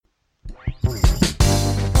Good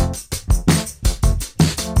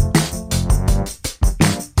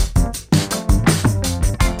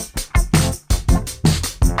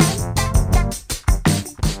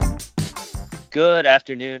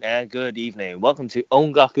afternoon and good evening. Welcome to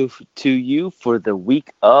Ongaku to you for the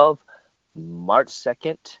week of March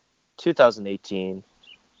 2nd, 2018.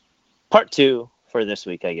 Part 2 for this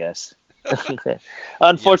week, I guess. Yes.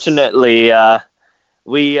 Unfortunately,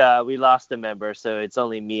 we lost a member, so it's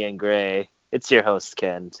only me and Gray. It's your host,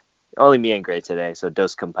 Ken. Only me and Gray today, so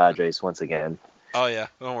dos compadres once again. Oh yeah.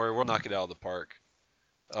 Don't worry. We'll knock it out of the park.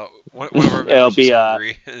 One of our It'll members is be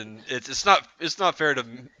hungry, and it's not fair to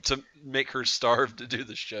make her starve to do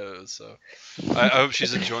the show. So I hope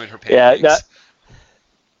she's enjoying her yeah, no, pancakes.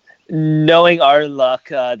 knowing our luck,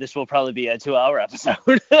 this will probably be a 2-hour episode.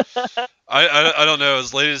 I don't know.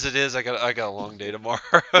 As late as it is, I got a long day tomorrow.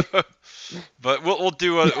 But we'll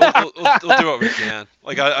do what we'll do what we can.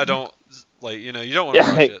 Like I don't like you don't want to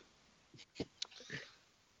rush yeah, it. But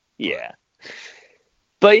yeah.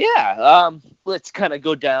 But yeah, let's kind of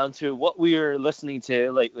go down to what we were listening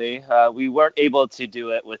to lately. We weren't able to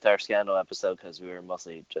do it with our Scandal episode because we were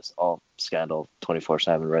mostly just all Scandal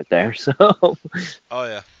 24/7 right there. So, oh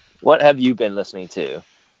yeah. what have you been listening to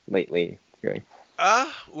lately? Gary?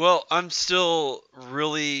 Well, I'm still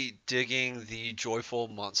really digging the Joyful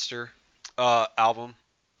Monster album.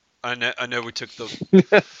 I know we took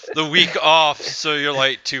the week off, so you're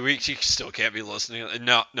like 2 weeks. You still can't be listening. And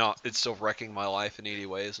no, it's still wrecking my life in 80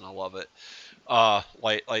 ways, and I love it. Uh,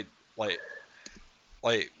 like like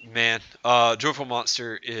like man, Joyful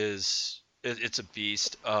Monster it's a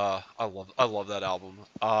beast. I love that album.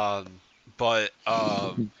 But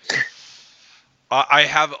I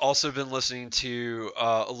have also been listening to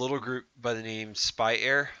a little group by the name Spy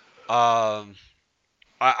Air. Um,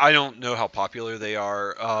 I don't know how popular they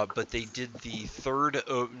are, but they did the third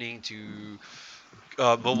opening to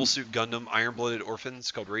Mobile Suit Gundam Iron Blooded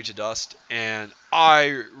Orphans called Rage of Dust, and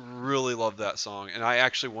I really love that song. And I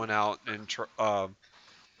actually went out and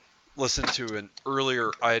listened to an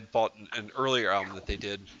earlier. I had bought an earlier album that they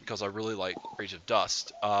did because I really like Rage of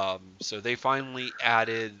Dust. So they finally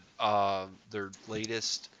added their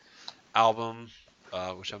latest album,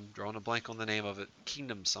 which I'm drawing a blank on the name of it,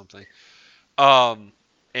 Kingdom something. Um,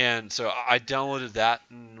 and so I downloaded that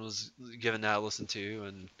and was giving that a listen to.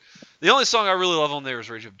 And the only song I really love on there is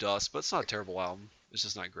Rage of Dust, but it's not a terrible album. It's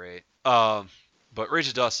just not great. But Rage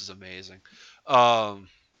of Dust is amazing. Um,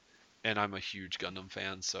 and I'm a huge Gundam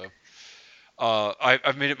fan, so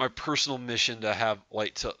I've made it my personal mission to have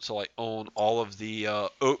to like own all of the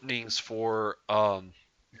openings for Mobile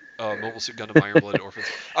Suit Gundam Iron Blooded Orphans.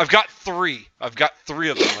 I've got three. I've got three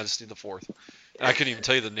of them. I just need the fourth, and I couldn't even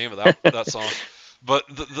tell you the name of that song. But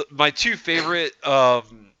my two favorite,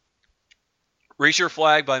 Raise Your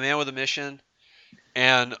Flag by Man with a Mission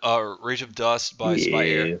and Rage of Dust by Spy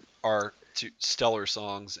Air, Yeah. are two stellar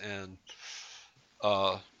songs, and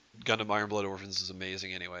uh, Gundam Iron Blood Orphans is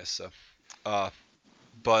amazing anyway. So, uh,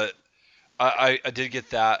 but I did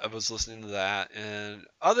get that. I was listening to that, and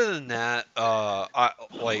other than that,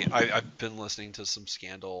 I've been listening to some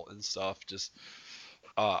Scandal and stuff. Just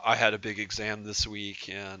I had a big exam this week,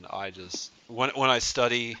 and I just when I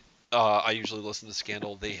study, I usually listen to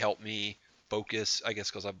Scandal. They help me focus, I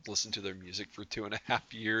guess, because I've listened to their music for 2.5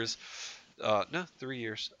 years. No, 3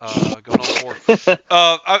 years. Going on four.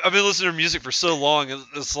 I've been listening to music for so long.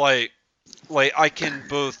 It's like I can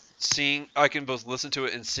both listen to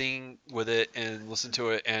it and sing with it, and listen to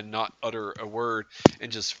it and not utter a word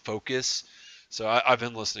and just focus. So I've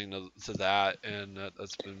been listening to that, and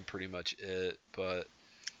that's been pretty much it. But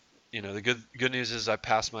the good news is I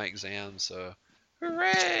passed my exam, so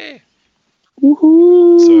hooray! So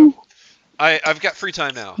Woohoo! I've got free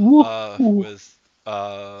time now, Woohoo! with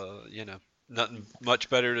nothing much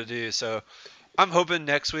better to do. So I'm hoping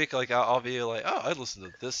next week, like I'll be like, oh, I listened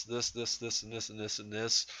to this, and this, and this, and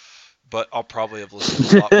this, but I'll probably have listened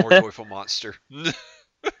to a lot more Joyful Monster.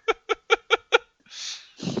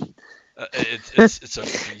 It's a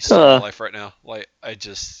beast in my uh, life right now. Like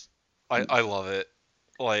I love it.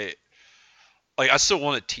 Like I still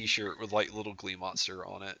want a T-shirt with like little Glee Monster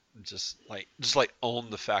on it. Just like own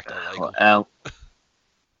the fact I like them.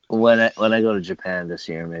 well, when I go to Japan this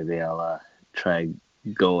year, maybe I'll try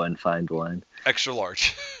go and find one. Extra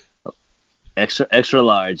large. Extra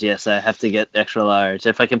large. Yes, I have to get extra large.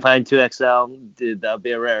 If I can find 2XL, dude, that'll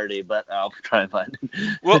be a rarity. But I'll try and find it.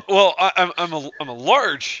 Well, I'm a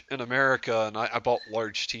large in America, and I bought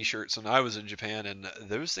large T-shirts when I was in Japan, and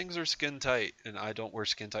those things are skin tight, and I don't wear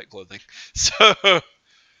skin tight clothing. So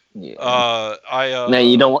Yeah. I No,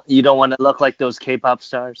 you don't want to look like those K-pop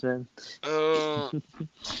stars, then.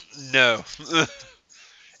 no.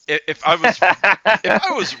 if I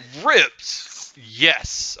was ripped,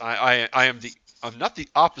 yes, I am the I'm not the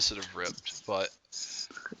opposite of ripped, but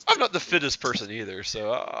I'm not the fittest person either.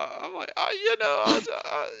 So I'm like, I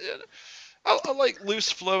like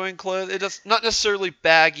loose flowing clothes. It does not necessarily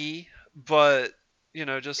baggy, but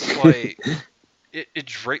just like it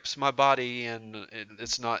drapes my body and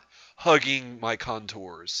it's not hugging my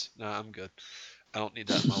contours. No, I'm good. I don't need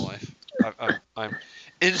that in my life. I'm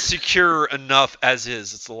insecure enough as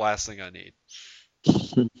is. It's the last thing I need.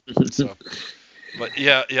 So, but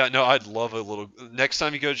yeah, no, I'd love a little. Next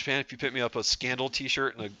time you go to Japan, if you pick me up a Scandal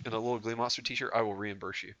T-shirt and a little Glee Monster T-shirt, I will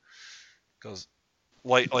reimburse you because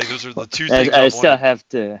like those are the two things I I've still wanted. have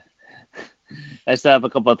to. I still have a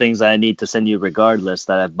couple of things I need to send you, regardless,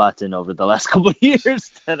 that I've bought in over the last couple of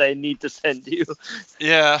years that I need to send you.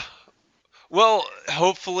 Yeah. Well,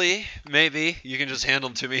 hopefully, maybe you can just hand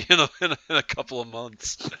them to me in a couple of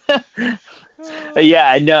months. Yeah,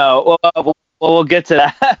 I know. Well, we'll get to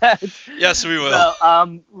that. Yes, we will.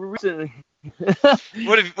 So, recently,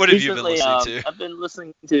 What have you been recently, listening to? I've been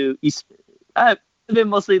listening to I've been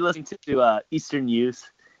mostly listening to Eastern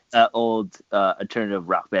Youth, old alternative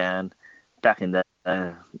rock band back in the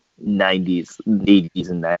 90s, 80s,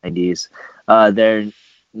 and 90s. Their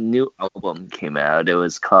new album came out. It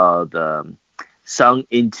was called Sung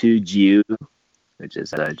Into You, which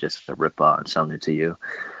is just a rip on Sung Into You.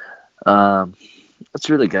 Um, it's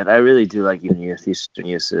really good. I really do like Eastern Youth. Eastern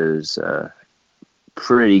Youth is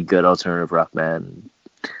pretty good alternative rock band.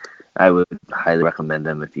 I would highly recommend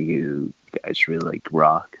them if you guys really like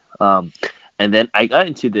rock. And then I got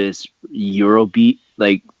into this Eurobeat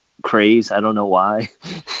like craze. I don't know why.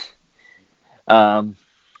 um,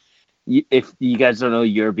 if you guys don't know,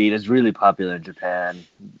 Eurobeat is really popular in Japan,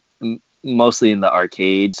 mostly in the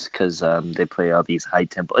arcades because they play all these high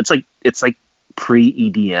tempo. It's like pre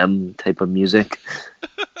EDM type of music.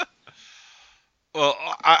 Well,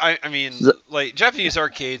 I mean, So, like Japanese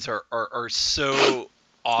arcades are so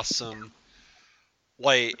awesome.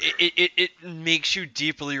 Like it makes you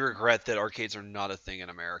deeply regret that arcades are not a thing in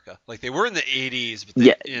America. Like they were in the '80s, but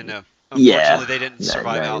yeah, unfortunately yeah, they didn't not,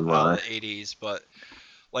 survive not out of anymore. the '80s. But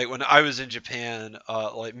like when I was in Japan,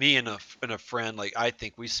 like me and a friend, like I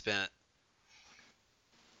think we spent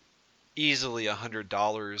easily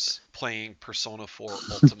 $100 playing Persona 4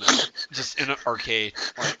 Ultimate just in an arcade,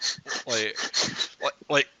 like like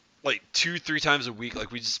like like 2-3 times a week.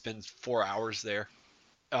 Like we just spend 4 hours there,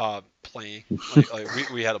 playing.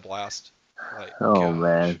 We had a blast. Like Oh gosh.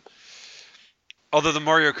 man, Although the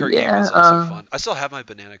Mario Kart game yeah. was also fun. I still have my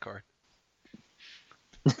banana card.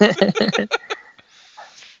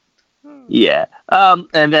 Yeah.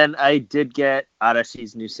 And then I did get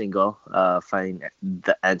Arashi's new single, Find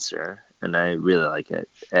the Answer, and I really like it.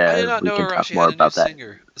 I did not We know can talk Arashi more had a new about that.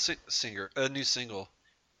 a new single.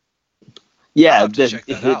 I'll Yeah, have to check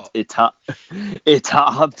that out. it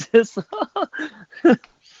topped this, but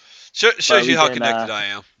Shows you we how can connected I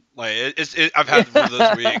am. Like I've had one of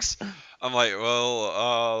those weeks. I'm like,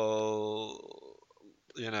 well,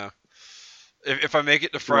 you know, if I make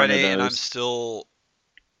it to one of Friday and those.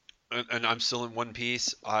 I'm still in one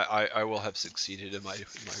piece, I will have succeeded in my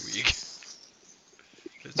week.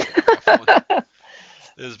 It's been a rough one.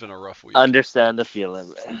 It has been a rough week. Understand the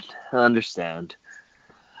feeling, man. Understand.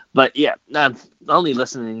 But yeah, I'm only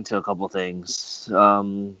listening to a couple things,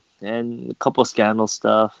 and a couple scandal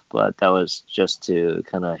stuff. But that was just to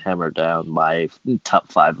kind of hammer down my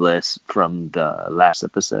top 5 list from the last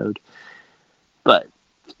episode. But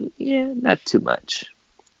yeah, not too much.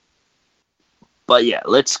 But yeah,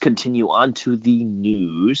 let's continue on to the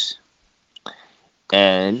news.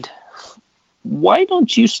 And why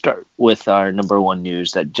don't you start with our number one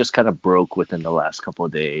news that just kind of broke within the last couple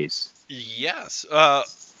of days? Yes.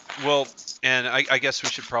 Well, and I guess we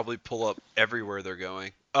should probably pull up everywhere they're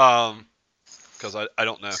going. Because I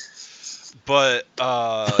don't know. But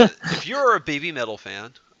if you're a Baby Metal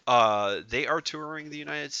fan, they are touring the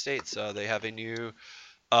United States. They have a new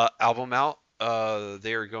album out.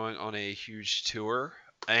 They are going on a huge tour,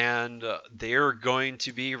 and they are going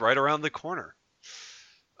to be right around the corner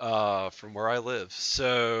from where I live.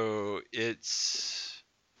 So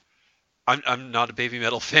I'm not a Baby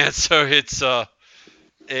Metal fan, so it's a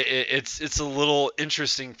little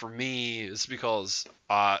interesting for me, is because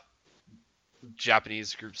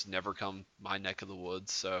Japanese groups never come my neck of the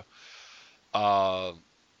woods. So, uh,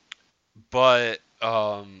 but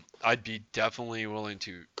I'd be definitely willing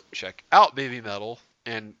to check out Baby Metal,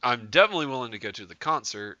 and I'm definitely willing to go to the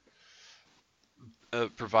concert,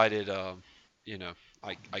 provided you know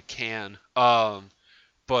I can.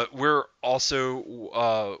 But we're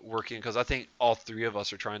also working because I think all three of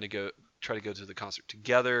us are try to go to the concert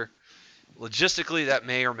together. Logistically, that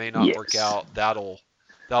may or may not work Yes. out.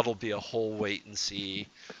 That'll be a whole wait and see.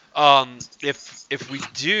 If we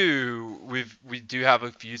do have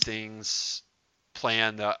a few things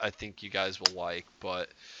planned that I think you guys will like, but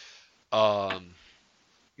um,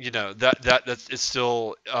 that's it's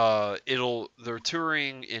still they're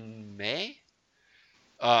touring in May.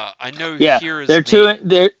 I know Yeah, here is they're May. two.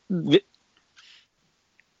 They're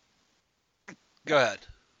Go ahead.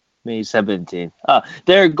 May 17th.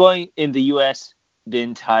 They're going in the U.S. the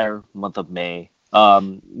entire month of May.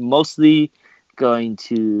 Mostly going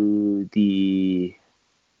to the.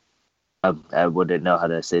 I wouldn't know how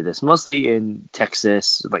to say this. Mostly in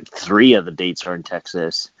Texas. Like 3 of the dates are in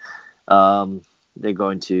Texas. Um, they're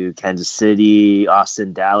going to Kansas City,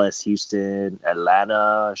 Austin, Dallas, Houston,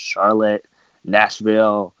 Atlanta, Charlotte,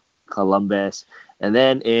 Nashville, Columbus, and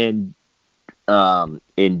then in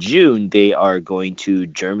June they are going to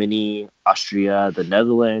Germany, Austria, the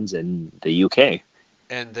Netherlands, and the UK,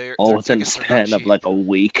 And all their within the tickets are not span of cheap. like a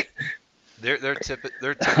week. Their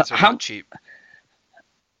tickets are How not cheap.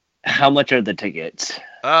 how much are the tickets?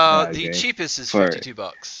 The Okay, cheapest is for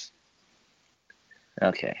 $52.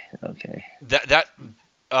 okay, okay. That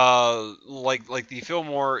like the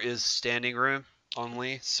Fillmore is standing room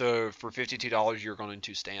only, so for $52 you're going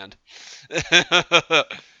to stand.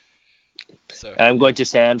 So I'm yeah, going to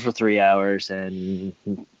stand for 3 hours and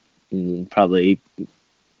probably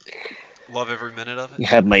love every minute of it.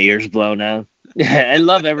 have my ears blown out. I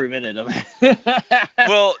love every minute of it.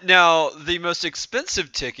 Well, now the most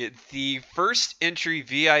expensive ticket, the first entry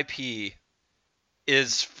VIP,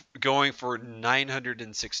 is going for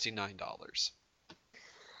 $969.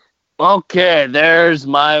 Okay, there's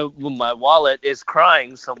my wallet is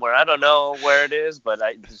crying somewhere. I don't know where it is, but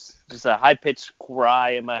I just a high pitched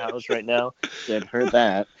cry in my house right now. Did heard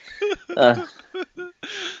that. Uh,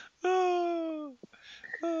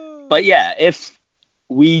 but yeah, if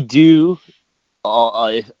we do,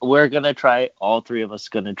 if we're gonna try, all 3 of us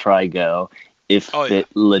gonna try go. If Oh yeah.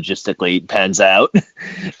 it logistically pans out,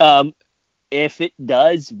 um, if it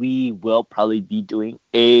does, we will probably be doing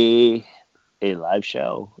a live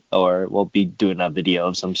show, or we'll be doing a video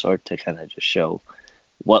of some sort to kind of just show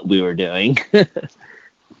what we were doing.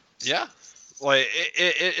 Yeah. Like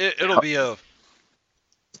it'll be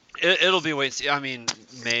it'll be wait and see. I mean,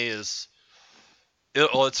 May is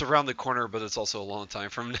well, it's around the corner, but it's also a long time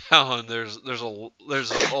from now, and there's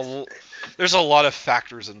a lot of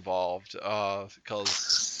factors involved.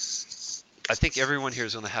 Because I think everyone here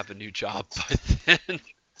is going to have a new job by then.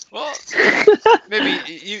 Well, maybe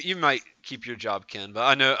you might keep your job, Ken, but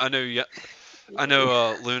I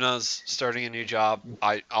know Luna's starting a new job.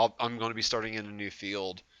 I'm going to be starting in a new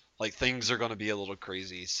field. Like things are going to be a little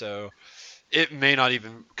crazy, so it may not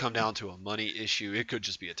even come down to a money issue. It could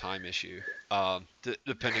just be a time issue,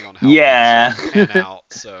 depending on how things Yeah. pan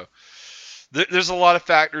out. So there's a lot of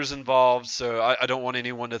factors involved. So I don't want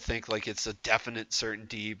anyone to think like it's a definite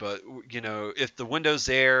certainty. But if the window's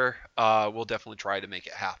there, we'll definitely try to make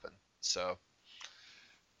it happen. So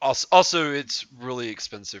also it's really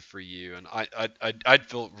expensive for you, and I'd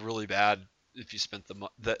feel really bad if you spent the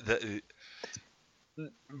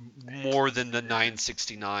more than the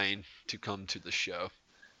 969 to come to the show.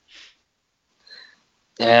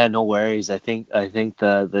 Yeah, no worries. I think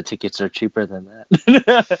the tickets are cheaper than that.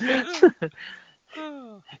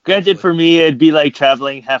 Granted, Hopefully. for me, it'd be like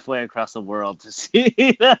traveling halfway across the world to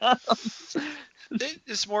see them.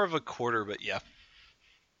 It's more of a quarter, but yeah.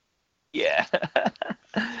 Yeah.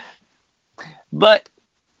 But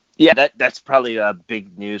yeah, that's probably a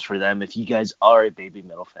big news for them if you guys are a Baby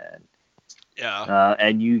Metal fan. Yeah.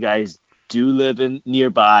 And you guys do live in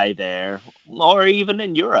nearby there, or even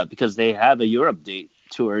in Europe, because they have a Europe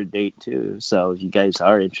tour date too. So if you guys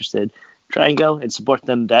are interested, try and go and support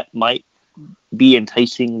them. That might be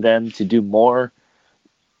enticing them to do more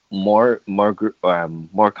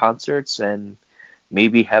concerts, and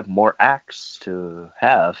maybe have more acts to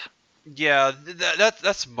have. Yeah,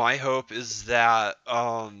 that's my hope is that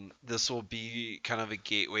this will be kind of a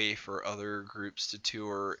gateway for other groups to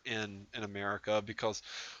tour in America because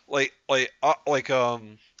I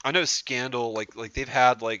know Scandal like they've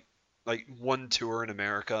had like one tour in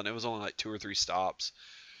America and it was only like 2 or 3 stops.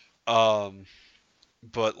 Um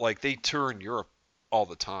but like they tour in Europe all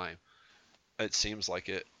the time. It seems like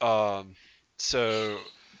it. So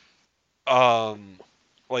um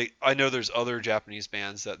like I know there's other Japanese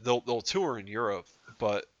bands that they'll tour in Europe,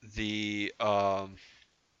 but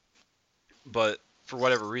but for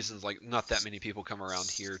whatever reasons, like not that many people come around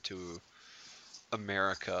here to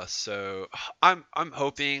America. So I'm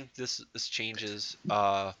hoping this changes.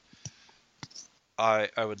 I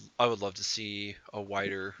would love to see a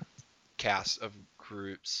wider cast of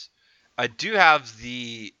groups. I do have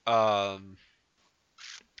the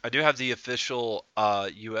official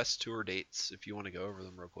U.S. tour dates if you want to go over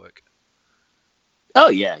them real quick. Oh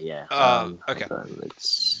yeah, yeah. Okay. Hold on,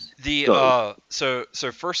 let's The go. so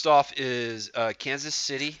first off is Kansas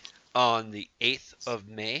City on the 8th of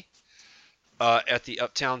May at the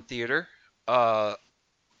Uptown Theater. Uh,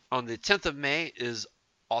 on the 10th of May is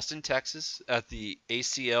Austin, Texas at the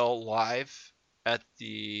ACL Live at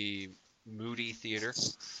the Moody Theater.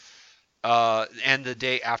 And the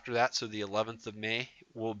day after that, so the 11th of May,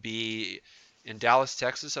 will be in Dallas,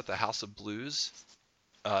 Texas at the House of Blues,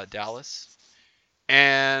 Dallas.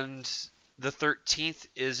 And the 13th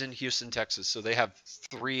is in Houston, Texas. So they have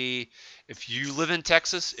three. If you live in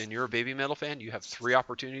Texas and you're a Baby Metal fan, you have three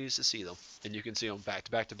opportunities to see them, and you can see them back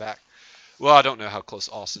to back to back. Well, I don't know how close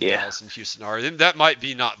Austin, Yeah, Dallas, and Houston are. That might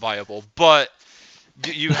be not viable, but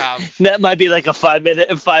you have. that might be like a 5 minute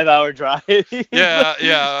and 5 hour drive. Yeah.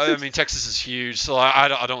 I mean, Texas is huge, so I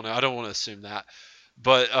don't know. I don't want to assume that.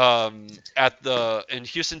 But in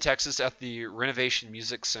Houston, Texas, at the Renovation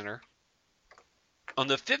Music Center, on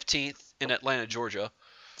the 15th in Atlanta, Georgia,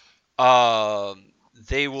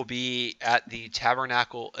 they will be at the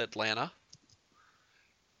Tabernacle Atlanta,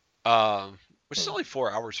 which is only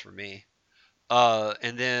 4 hours for me.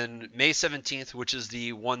 And then May 17th, which is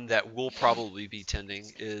the one that we'll probably be attending,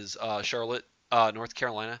 is Charlotte, North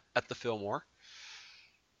Carolina, at the Fillmore.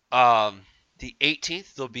 The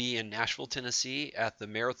 18th, they'll be in Nashville, Tennessee, at the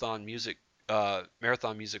Marathon Music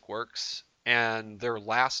Works, and their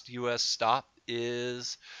last U.S. stop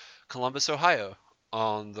is Columbus, Ohio,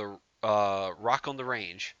 on the Rock on the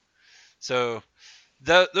Range. So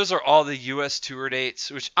those are all the U.S. tour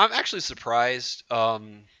dates, which I'm actually surprised.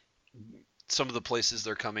 Some of the places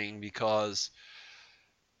they're coming, because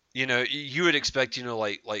you would expect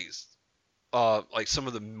like some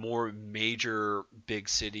of the more major big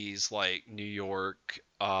cities like New York,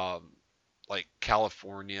 like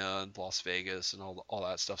California and Las Vegas and all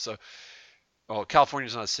that stuff. So, well,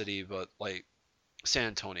 California's not a city, but like San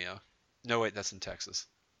Antonio. No, wait, that's in Texas.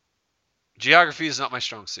 Geography is not my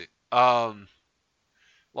strong suit.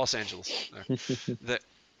 Los Angeles. The,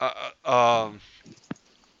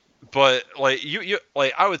 but like you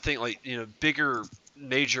like I would think like bigger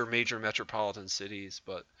major metropolitan cities,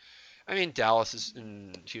 but I mean, Dallas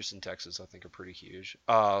and Houston, Texas, I think are pretty huge.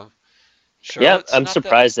 Yeah, Charlotte's I'm not that.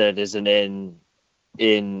 surprised that it isn't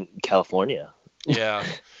in California. Yeah.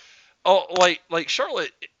 Oh, like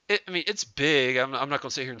Charlotte. I mean, it's big. I'm not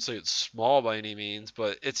gonna sit here and say it's small by any means,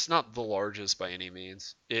 but it's not the largest by any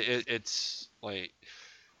means. It's like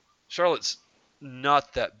Charlotte's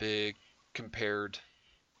not that big compared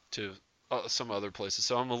to some other places.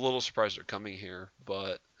 So I'm a little surprised they're coming here,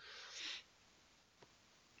 but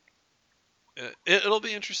it'll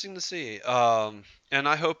be interesting to see. And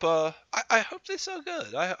I hope I hope they sell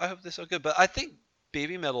good. I hope they sell good. But I think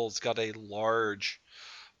Baby Metal's got a large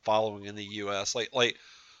following in the U.S. I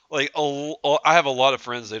have a lot of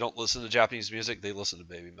friends. They don't listen to Japanese music. They listen to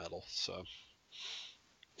Baby Metal. So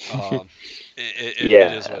it is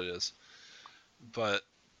Yeah, what it is. But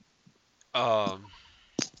um,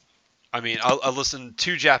 I mean, I listen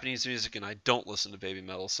to Japanese music and I don't listen to Baby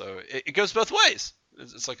Metal. So it goes both ways.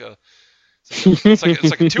 It's like a it's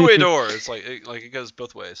like a two-way door. It's like it goes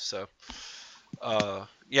both ways. So,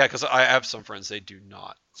 yeah, because I have some friends they do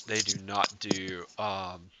not do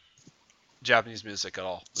Japanese music at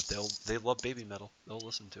all, but they love Baby Metal. They'll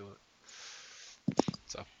listen to it.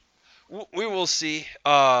 So we will see.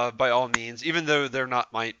 By all means, even though they're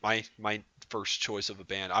not my first choice of a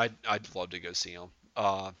band, I'd love to go see them.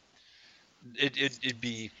 It'd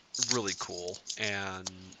be really cool, and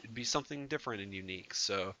it'd be something different and unique.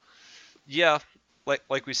 So yeah,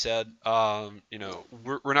 like we said,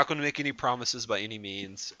 we're not going to make any promises by any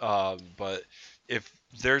means, but if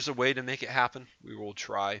there's a way to make it happen, we will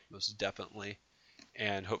try most definitely,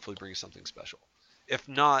 and hopefully bring something special. If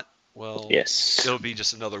not, well, yes. it'll be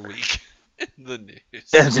just another week in the news.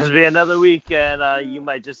 It'll just be another week, and you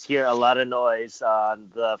might just hear a lot of noise on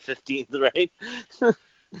the 15th, right?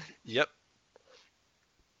 Yep.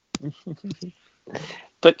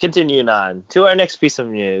 But continuing on to our next piece of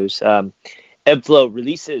news, Evlo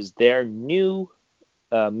releases their new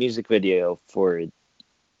music video for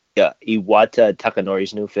Iwata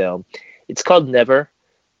Takanori's new film. It's called Never,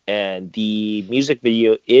 and the music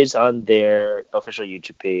video is on their official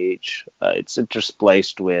YouTube page. It's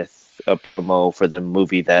interspliced with a promo for the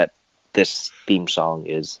movie that this theme song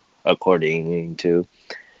is according to.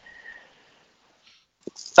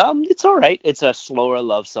 It's all right. It's a slower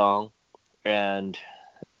love song, and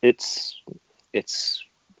it's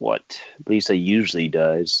what Lisa usually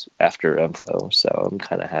does after Info, so I'm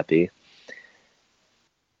kind of happy.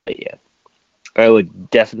 But yeah, I would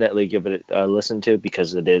definitely give it a listen to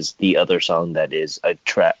because it is the other song that is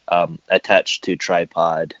attached to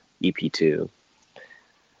Tripod EP2.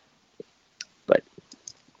 But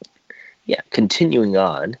yeah, continuing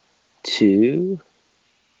on to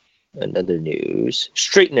another news.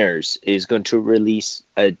 Straighteners is going to release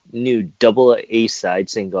a new double A side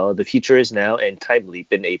single, The Future Is Now, and Time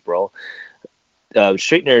Leap in April.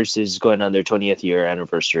 Straighteners is going on their 20th year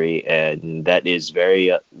anniversary, and that is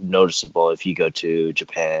very noticeable if you go to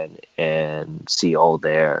Japan and see all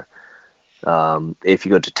their. If you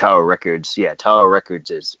go to Tower Records, yeah, Tower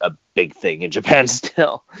Records is a big thing in Japan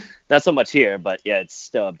still. Not so much here, but yeah, it's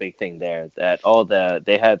still a big thing there.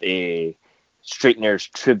 They have a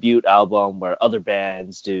Straighteners tribute album where other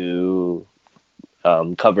bands do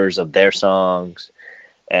covers of their songs,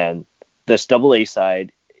 and this double A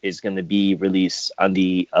side is going to be released on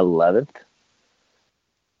the 11th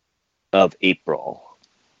of April.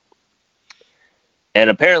 And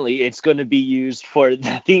apparently it's going to be used for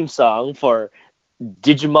the theme song for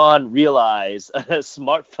Digimon Realize, a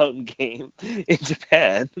smartphone game in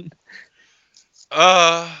Japan.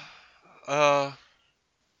 Uh, uh,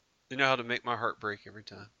 you know how to make my heart break every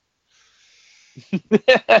time.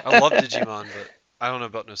 I love Digimon, but I don't know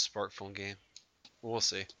about no smartphone game. We'll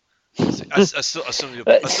see. We'll see. I still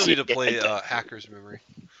need to play Hacker's Memory.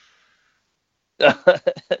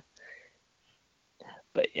 But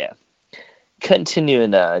yeah,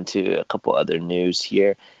 continuing on to a couple other news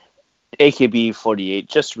here. AKB48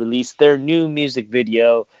 just released their new music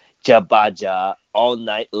video, Jabaja, All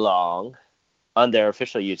Night Long, on their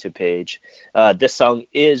official YouTube page. This song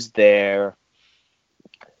is their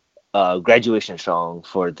graduation song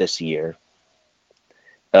for this year.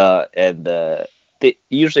 And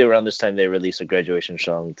usually around this time they release a graduation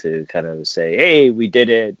song to kind of say, hey, we did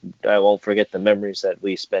it. I won't forget the memories that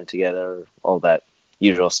we spent together, all that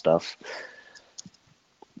usual stuff.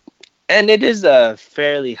 And it is a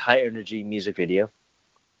fairly high energy music video.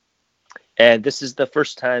 And this is the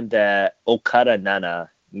first time that Okada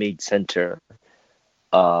Nana made the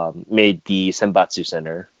Senbatsu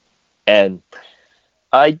Center. And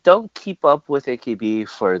I don't keep up with AKB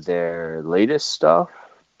for their latest stuff,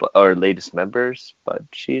 or latest members, but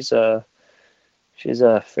she's a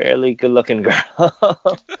fairly good looking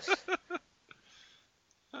girl.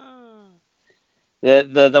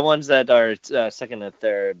 The ones that are second and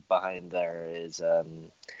third behind there is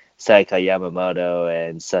Saika Yamamoto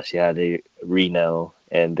and Sashihari Rino,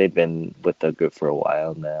 and they've been with the group for a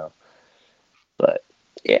while now. But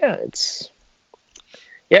yeah, it's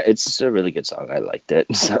a really good song. I liked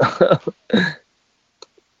it. So.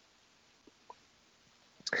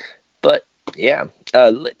 But yeah,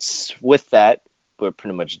 with that, we're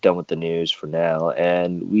pretty much done with the news for now,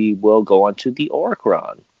 and we will go on to the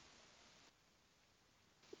Oricron.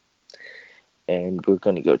 And we're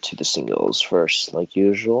going to go to the singles first, like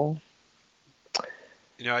usual.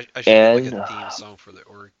 You know, I should get like a theme song for the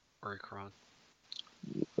Oricron.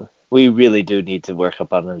 We really do need to work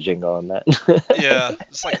up on a jingle on that. Yeah,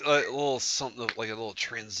 it's like a little something, like a little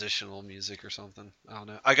transitional music or something. I don't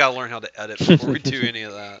know. I gotta learn how to edit before we do any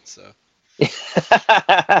of that. So,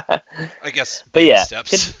 I guess. Baby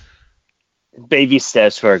steps. Baby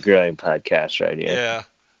steps for a growing podcast, right here. Yeah,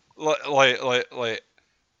 like.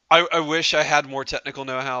 I wish I had more technical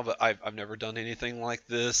know-how, but I've never done anything like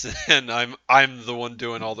this, and I'm the one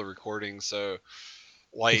doing all the recording. So,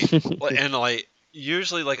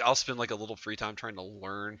 usually I'll spend like a little free time trying to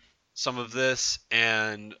learn some of this,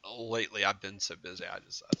 and lately I've been so busy I'll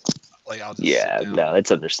just yeah, sit down. No,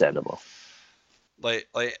 it's understandable. Like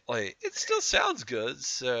it still sounds good,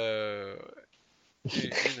 so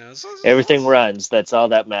you know, everything runs. That's all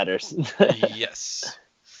that matters. Yes.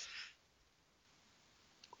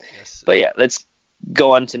 Yes. But yeah, let's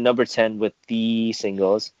go on to number 10 with the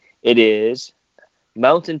singles. It is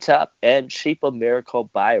Mountaintop and Shape of Miracle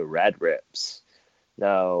by Radrips.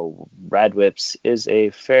 Now, Radrips is a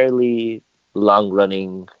fairly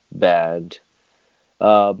long-running band.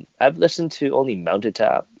 I've listened to only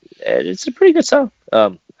Mountaintop, and it's a pretty good song. I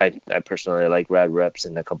personally like Radrips,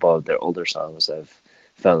 and a couple of their older songs I've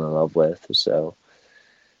fell in love with. So,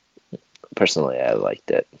 personally, I liked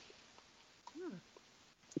it.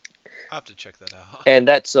 I'll have to check that out. And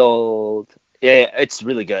that sold. Yeah, it's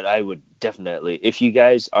really good. I would definitely, if you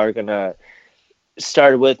guys are gonna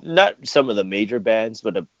start with not some of the major bands,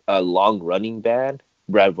 but a long-running band,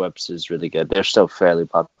 Radrips is really good. They're still fairly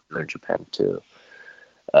popular in Japan too.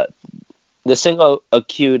 The single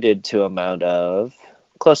accumulated to amount of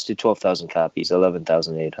close to 12,000 copies,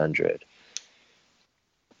 11,800.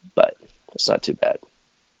 But it's not too bad.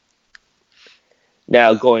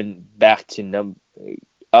 Now going back to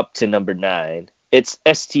up to number 9, it's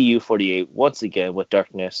STU48 once again with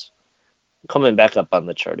Darkness coming back up on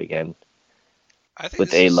the chart again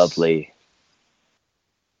with A Lovely.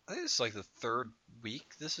 I think it's like the third week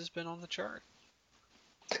this has been on the chart.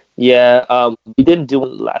 Yeah, we didn't do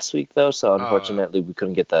it last week though, so unfortunately we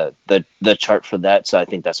couldn't get the chart for that. So I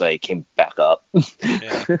think that's why it came back up.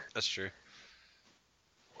 Yeah, that's true.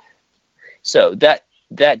 So that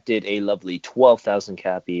did A Lovely 12,000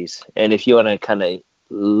 copies, and if you want to kind of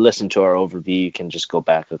listen to our overview, you can just go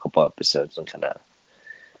back a couple episodes and kind of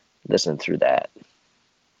listen through that.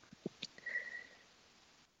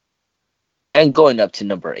 And going up to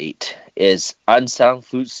number 8 is Ansang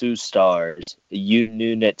Futsu Stars,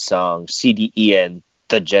 Unit Song, CDEN,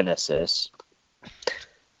 The Genesis.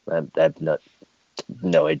 I have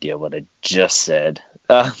no idea what I just said.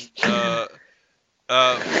 The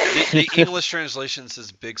English translation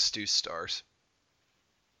says Big Stew Stars.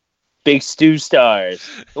 Big Stew Stars.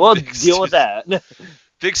 Well, deal with that.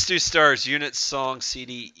 Big Stew Stars, Unit Song,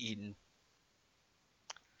 CD Eden.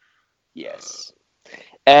 Yes.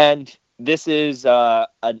 And this is a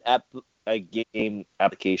game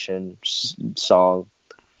application song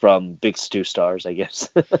from Big Stew Stars, I guess.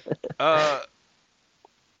 It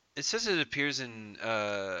says it appears in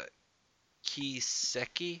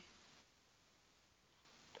Kiseki.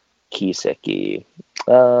 Kiseki.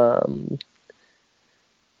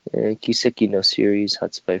 Kiseki no series,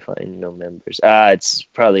 Hatsubai Fine, no members. It's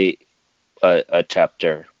probably a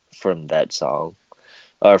chapter from that song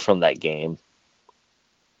or from that game.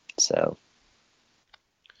 So,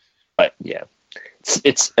 but yeah,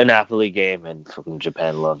 it's a Napoli game, and fucking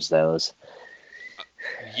Japan loves those.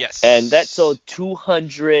 Yes. And that sold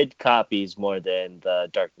 200 copies more than the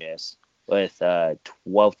Darkness with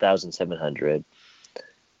 12,700.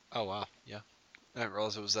 Oh wow, yeah, I didn't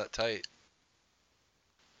realize it was that tight.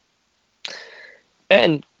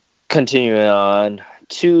 And continuing on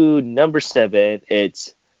to number 7,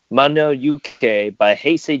 it's Mano UK by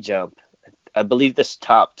Heisei Jump. I believe this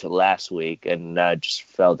topped last week and just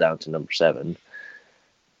fell down to number 7.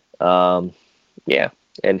 Yeah,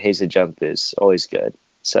 and Heisei Jump is always good.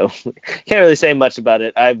 So can't really say much about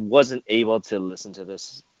it. I wasn't able to listen to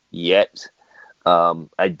this yet.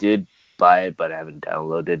 I did buy it, but I haven't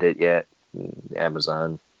downloaded it yet.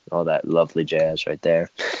 Amazon, all that lovely jazz right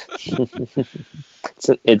there.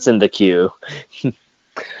 It's in the queue.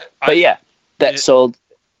 But yeah, sold.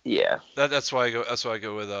 Yeah, that's why I go. That's why I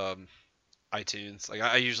go with iTunes. Like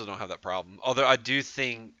I usually don't have that problem. Although I do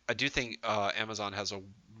think Amazon has a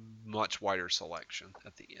much wider selection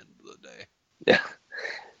at the end of the day. Yeah.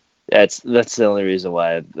 That's the only reason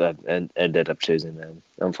why I ended up choosing them,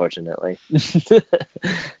 unfortunately.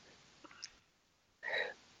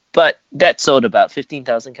 But that sold about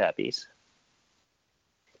 15,000 copies.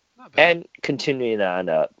 And continuing on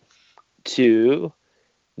up to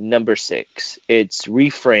number 6, it's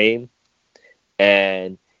Reframe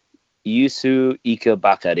and Yusu Ika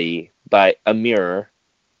Bakari by Amir.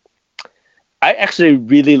 I actually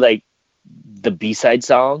really like the B-side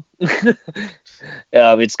song.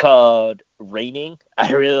 It's called Raining.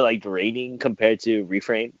 I really liked Raining compared to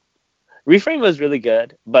Reframe. Reframe was really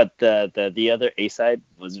good, but the other A-side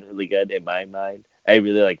wasn't really good in my mind. I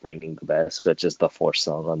really like Raining the best, which is the 4th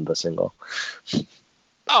song on the single.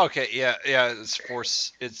 Oh, okay, yeah, it's 4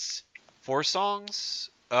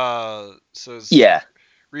 songs. So it's yeah,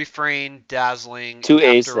 Refrain, Dazzling, 2 After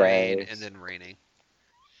A-sides. Rain, and then Raining.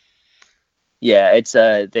 Yeah, it's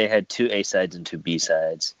they had 2 A-sides and 2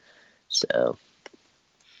 B-sides. So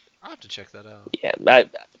I'll have to check that out.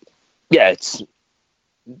 Yeah, it's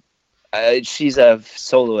she's a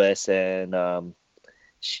soloist, and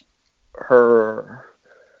her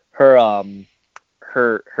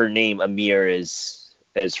name Amir is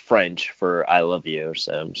French for I love you,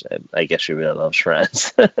 so I guess she really loves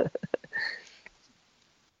France.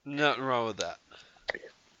 Nothing wrong with that.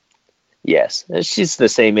 Yes, she's the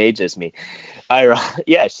same age as me.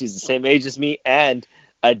 Yeah, she's the same age as me and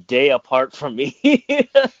a day apart from me.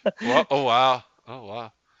 Well, oh wow.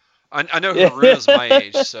 I know Haruna's my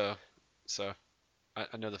age, so I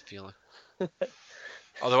know the feeling.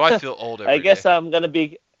 Although I feel old every I guess day. I'm gonna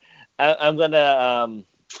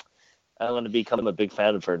become a big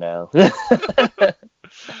fan of her now.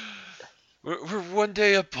 We're one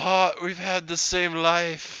day apart. We've had the same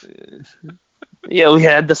life. Yeah, we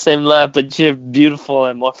had the same life, but you're beautiful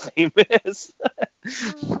and more famous.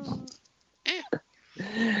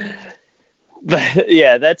 But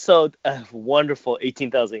yeah, that sold a wonderful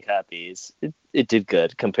 18,000 copies. It did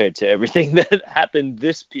good compared to everything that happened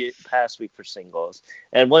this past week for singles.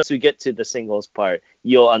 And once we get to the singles part,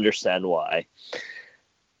 you'll understand why.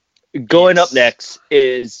 Going up Yes. next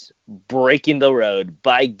is Breaking the Road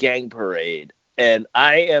by Gang Parade. And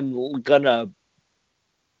I am gonna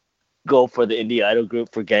go for the Indie Idol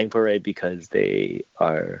group for Gang Parade because they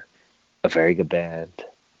are a very good band.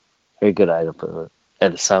 Very good idol group.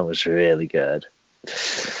 And the song was really good.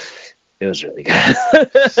 It was really good.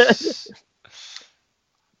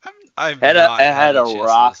 I've had not it had had a a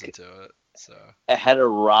chance to rock listen to it, so it had a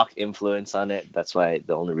rock influence on it. That's why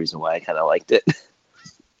the only reason why I kind of liked it.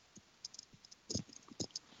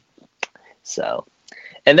 So,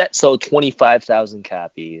 and that sold 25,000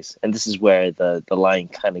 copies. And this is where the line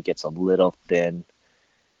kind of gets a little thin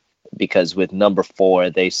because with number 4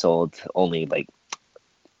 they sold only like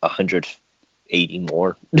 180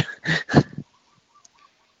 more.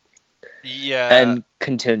 yeah. And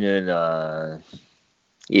continuing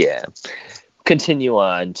yeah. Continue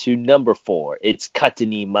on to number 4. It's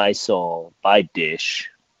Katani My Soul by Dish.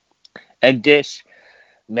 And Dish,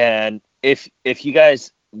 man, if you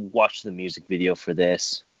guys watch the music video for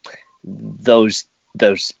this, those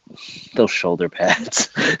those shoulder pads.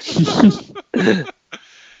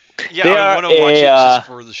 Yeah, they I are want to watch a it just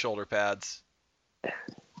for the shoulder pads.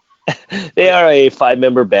 they Like, are a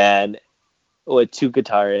 5-member band with 2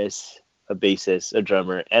 guitarists, a bassist, a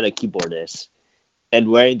drummer, and a keyboardist, and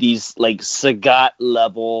wearing these like Sagat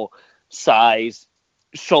level size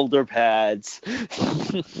shoulder pads.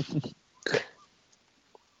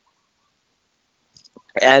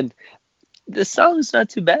 And the song is not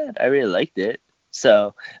too bad. I really liked it.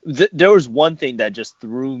 So there was one thing that just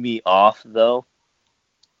threw me off though.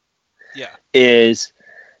 yeah. Is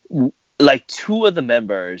like 2 of the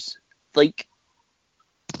members like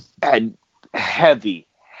had heavy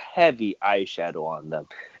eyeshadow on them,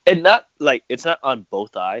 and not like it's not on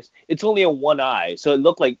both eyes. It's only on one eye, so it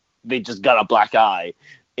looked like they just got a black eye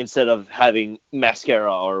instead of having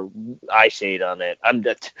mascara or eye shade on it.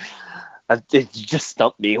 It just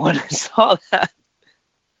stumped me when I saw that.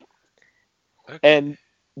 Okay. And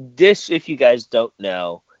this, if you guys don't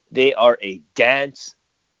know, they are a dance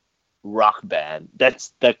rock band.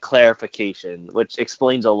 That's the clarification, which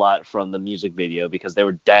explains a lot from the music video because they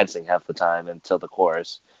were dancing half the time until the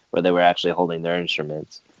chorus, where they were actually holding their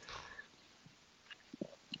instruments.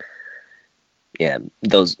 Yeah,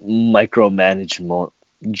 those micromanagement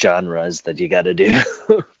genres that you got to do.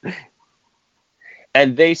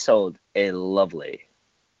 And they sold a lovely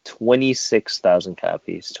 26,000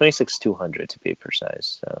 copies, 26,200 to be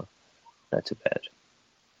precise. So not too bad.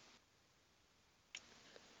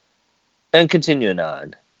 And continuing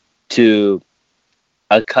on to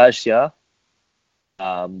Acacia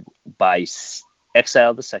by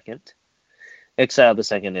Exile the Second. Exile the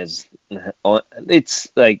Second is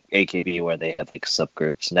it's like AKB where they have like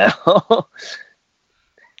subgroups now.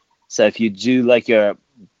 So if you do like your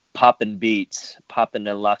poppin'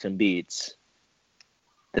 and lockin' beats,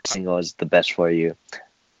 the single is the best for you.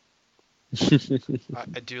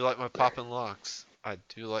 I do like my poppin' locks. I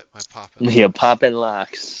do like my poppin' Yeah, locks. poppin'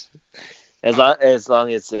 locks. As long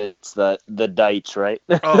as it's the Deitch, right?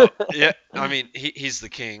 Oh yeah, I mean he's the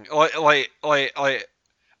king. Like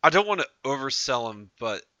I don't want to oversell him,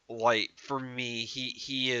 but like for me,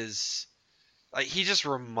 he is like he just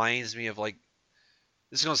reminds me of like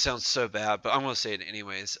this is gonna sound so bad, but I'm gonna say it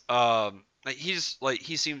anyways. Like he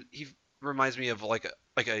reminds me of like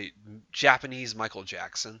a Japanese Michael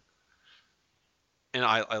Jackson, and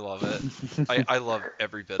I love it. I love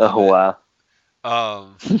every bit of Oh it. wow.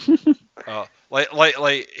 Um, like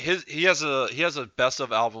he has a best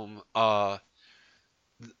of album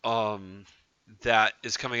um that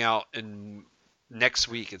is coming out in next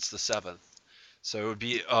week. It's the 7th, so it would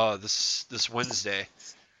be this Wednesday,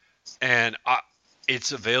 and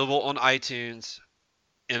it's available on iTunes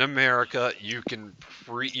in America. You can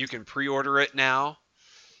pre-order it now,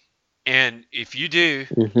 and if you do,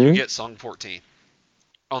 you Mm-hmm. get song 14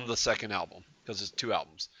 on the second album because it's 2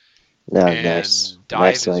 albums, No, nice, and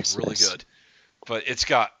Dive nice, is nice, really nice. good, but it's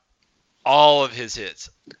got all of his hits,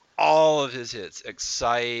 all of his hits.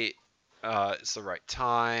 Excite, it's the right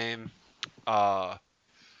time, uh,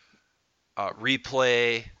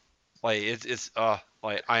 replay. Like it's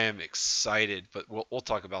like I am excited, but we'll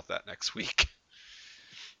talk about that next week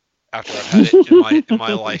after I've had it in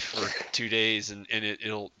my life for 2 days and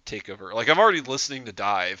it'll take over. Like I'm already listening to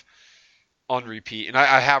Dive on repeat, and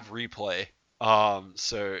I have replay.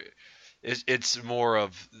 So it's more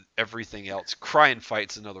of everything else. Cry and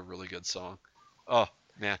Fight's another really good song. Oh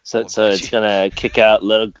man, I So love so it's Daichi. gonna kick out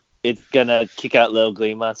it's gonna kick out Little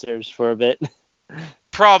Green Monsters for a bit.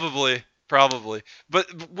 Probably. But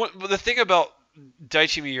the thing about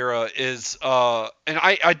Daichi Miura is, and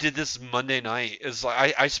I did this Monday night, is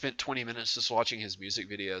like I spent 20 minutes just watching his music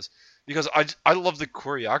videos because I love the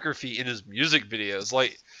choreography in his music videos.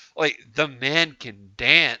 Like the man can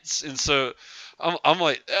dance, and so I'm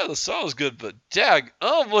like, yeah, the song's good, but dag,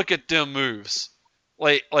 look at them moves.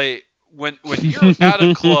 Like when you're at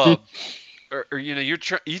a club, or you know you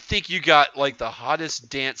think you got like the hottest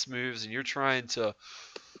dance moves, and you're trying to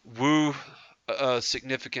woo a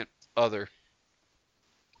significant other,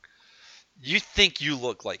 you think you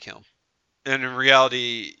look like him, and in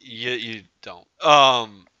reality, you don't.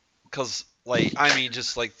 Because like I mean,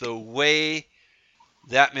 just like the way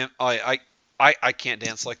that man, I can't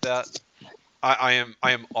dance like that. I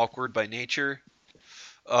am awkward by nature.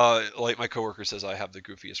 Like my coworker says, I have the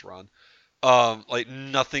goofiest run. Like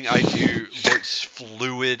nothing I do looks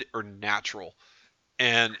fluid or natural,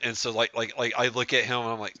 and so like I look at him and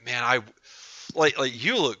I'm like, man, I like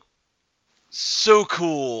you look so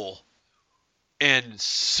cool and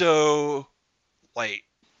so like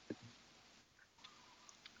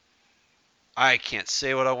I can't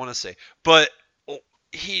say what I want to say, but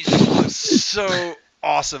he just looks so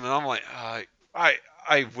awesome, and I'm like,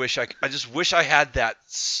 I wish I just wish I had that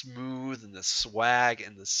smooth and the swag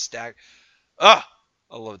and the stack. Ah,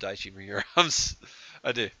 I love Daichi Miura.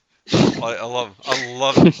 I do. I love him. I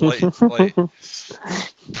love him. Like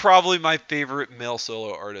probably my favorite male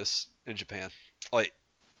solo artist in Japan. Like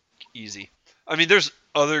easy. I mean, there's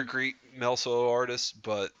other great male solo artists,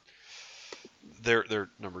 but they're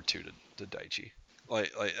number two to Daichi.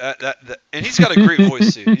 Like that, and he's got a great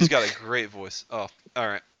voice too. He's got a great voice. Oh, all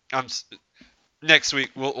right. Next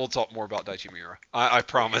week we'll talk more about Daichi Miura. I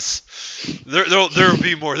promise. There'll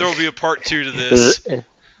be more. There will be a part 2 to this.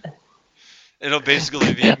 It'll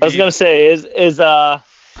basically be. I was gonna say is our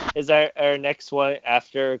next one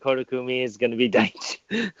after Kodakumi is gonna be Daichi.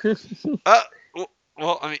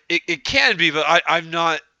 Well, I mean, it can be, but I'm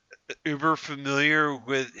not uber familiar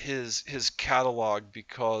with his catalog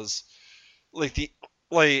because like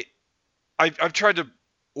I've tried to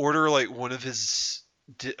order like one of his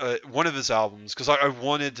albums because I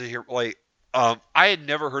wanted to hear I had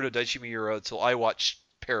never heard of Daichi Miura until I watched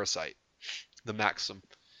Parasite, the Maxim,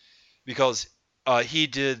 because he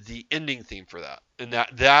did the ending theme for that, and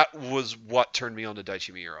that was what turned me on to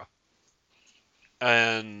Daichi Miura.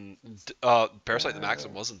 And Parasite the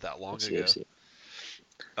Maxim wasn't that long ago.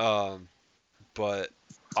 But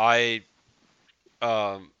I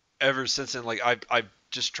ever since then, like I've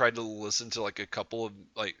just tried to listen to like a couple of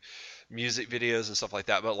like music videos and stuff like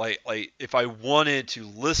that. But like if I wanted to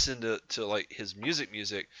listen to like his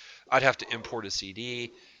music, I'd have to import a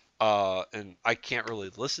CD. And I can't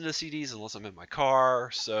really listen to CDs unless I'm in my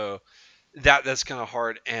car, so that's kind of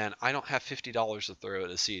hard. And I don't have $50 to throw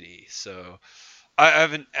at a CD, so I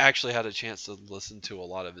haven't actually had a chance to listen to a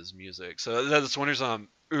lot of his music. So that's one reason I'm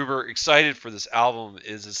uber excited for this album.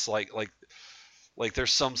 Is it's like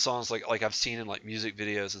there's some songs like I've seen in like music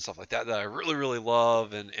videos and stuff like that I really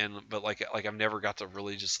love, and but like I've never got to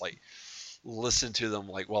really just like listen to them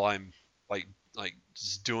like while I'm like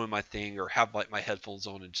just doing my thing, or have like my headphones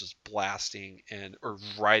on and just blasting and or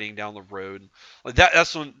riding down the road like that.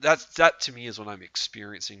 That to me is when I'm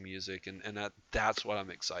experiencing music, and that's what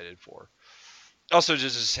I'm excited for. Also,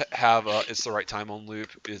 just have It's the Right Time on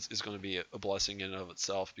loop is going to be a blessing in and of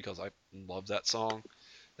itself, because I love that song.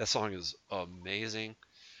 That song is amazing.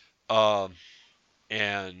 um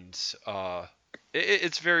and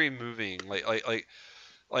it's very moving.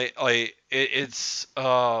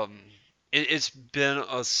 It's been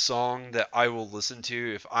a song that I will listen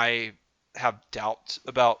to if I have doubt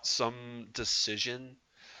about some decision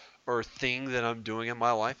or thing that I'm doing in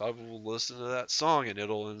my life. I will listen to that song, and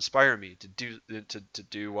it'll inspire me to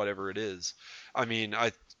do whatever it is. I mean,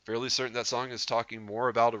 I'm fairly certain that song is talking more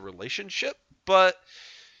about a relationship, but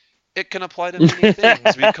it can apply to many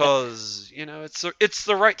things, because it's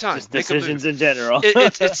the right time. Just decisions in general.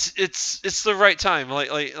 It's the right time.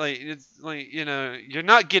 You're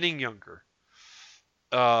not getting younger,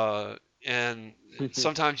 and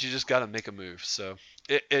sometimes you just got to make a move. So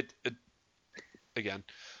it again,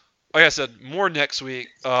 like I said, more next week.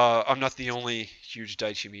 I'm not the only huge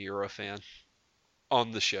Daichi Miura fan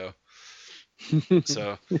on the show,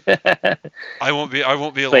 so I won't be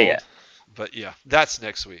alone. Yeah. But yeah, that's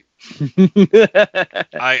next week.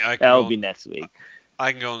 That'll be next week.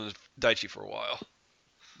 I can go on Daichi for a while.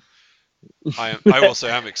 I will say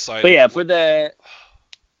I'm excited. But yeah, for the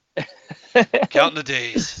counting the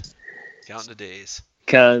days.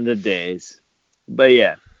 But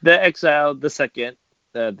yeah, the Exile, the second.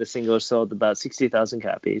 the single sold about 60,000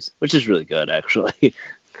 copies, which is really good, actually,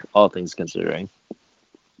 all things considering.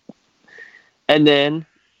 And then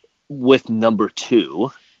with number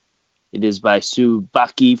 2, it is by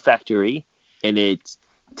Tsubaki Factory, and it's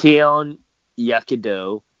Teon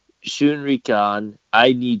Yakido Shunrikan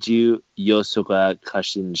I Need You Yosoga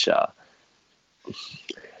Kashinsha.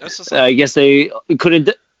 I guess they couldn't.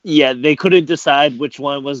 Yeah, they couldn't decide which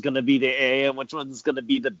one was going to be the A and which one's going to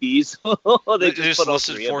be the B, so they just put all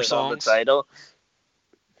listed 3 4 of it songs on the title.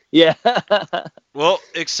 Yeah. Well,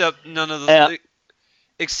 except none of the.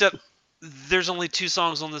 Except there's only 2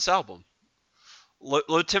 songs on this album: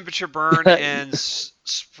 Low Temperature Burn and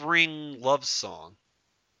Spring Love Song.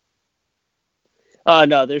 Oh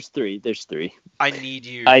no, there's 3. There's 3. I Need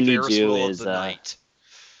You. I Need Ferris You Wheel is of the Night.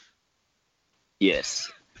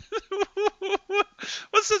 Yes.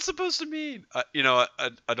 What's that supposed to mean? I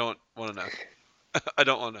don't want to know. I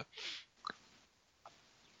don't want to know.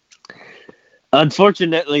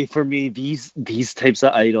 Unfortunately for me, these types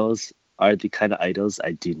of idols are the kind of idols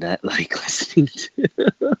I do not like listening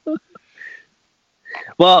to.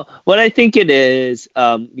 Well, what I think it is,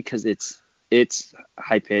 because it's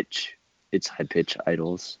high pitch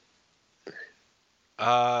idols,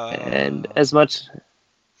 and as much,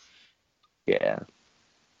 yeah.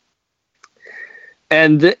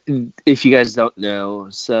 And if you guys don't know,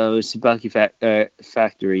 so Tsubaki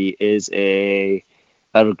Factory is a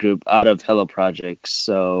idol group out of Hello Project.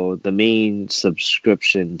 So the main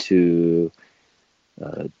subscription to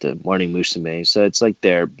the Morning Musume. So it's like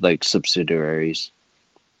their like subsidiaries.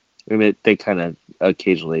 I mean, they kind of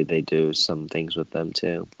occasionally they do some things with them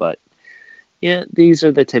too. But yeah, these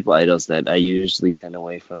are the type of idols that I usually kind of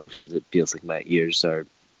away from. It feels like my ears are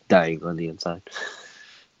dying on the inside.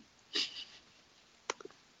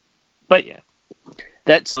 But yeah,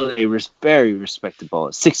 that's a very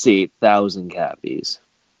respectable 68,000 copies.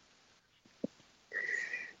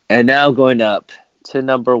 And now going up to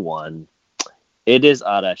number 1, it is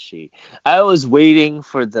Arashi. I was waiting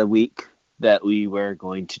for the week that we were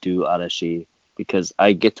going to do Arashi because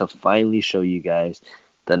I get to finally show you guys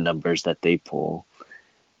the numbers that they pull.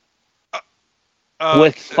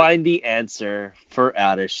 Find the answer for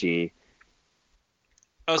Arashi.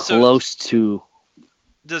 Close to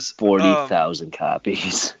 40,000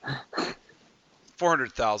 copies.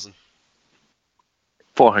 400,000.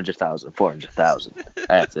 400,000.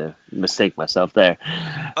 I have to mistake myself there.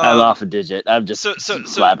 I'm off a digit. I'm just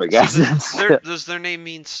flabbergasted. So does their name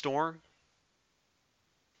mean Storm?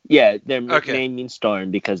 Yeah, their name means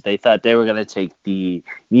Storm because they thought they were going to take the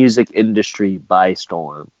music industry by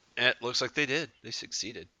storm. And it looks like they did. They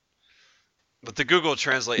succeeded. But the Google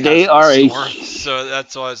Translate they has are Storm, so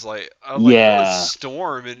that's why I was like,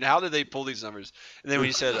 Storm, and how did they pull these numbers? And then when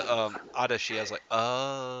you said Adachi, I was like,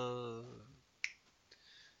 oh,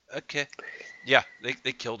 okay, yeah,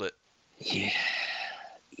 they killed it.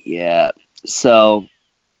 Yeah. So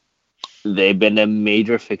they've been a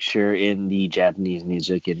major fixture in the Japanese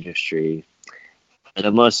music industry. For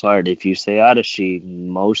the most part, if you say Adachi,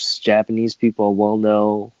 most Japanese people will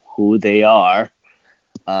know who they are.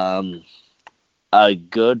 A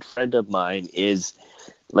good friend of mine is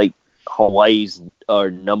like Hawaii's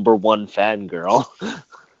number 1 fangirl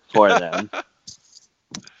for them.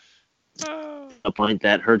 The point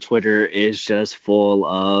that her Twitter is just full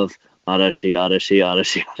of Arashi.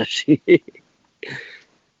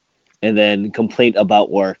 And then complaint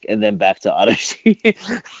about work, and then back to Arashi.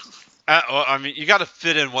 Well, I mean, you got to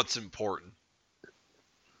fit in what's important.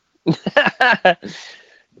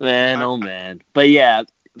 Man, oh man. But yeah,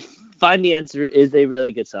 Find the Answer is a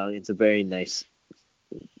really good song. It's a very nice,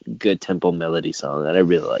 good tempo melody song, and I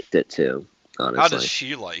really liked it too, honestly. How does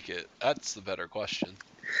she like it? That's the better question.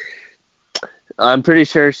 I'm pretty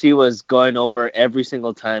sure she was going over every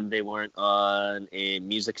single time they weren't on a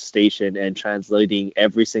music station and translating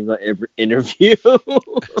every single interview.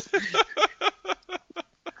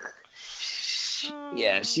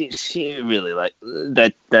 Yeah, she really like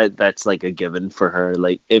that. That's like a given for her.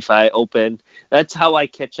 Like if I open, that's how I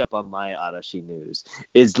catch up on my Arashi news,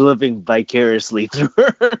 is living vicariously through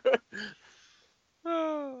her.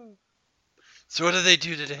 So what do they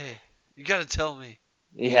do today? You gotta tell me.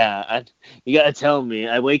 Yeah, you gotta tell me.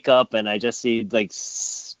 I wake up and I just see like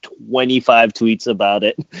 25 tweets about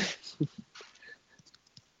it.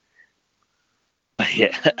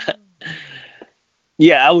 Yeah.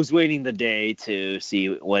 Yeah, I was waiting the day to see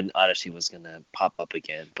when Arashi was gonna pop up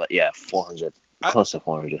again, but yeah, close to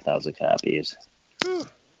 400,000 copies.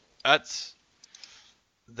 That's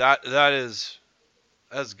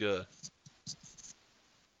good.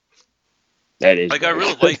 That is like I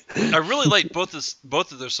really like both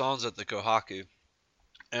of their songs at the Kohaku.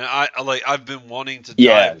 And I've been wanting to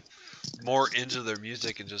Yeah, dive more into their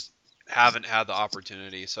music and just haven't had the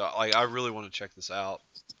opportunity. So I really want to check this out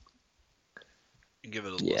and give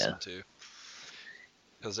it a yeah. listen to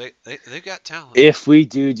because they've got talent. If we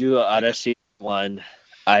do an They got, Odyssey one,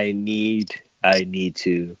 I need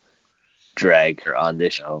to drag her on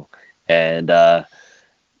this show, and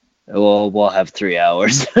we'll have 3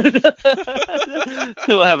 hours.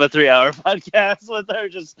 We'll have a 3 hour podcast with her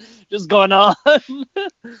just going on.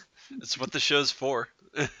 it's what the show's for.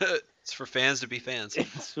 It's for fans to be fans.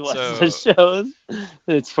 It's what So the shows.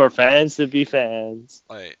 It's for fans to be fans.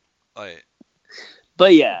 like like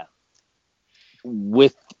But yeah,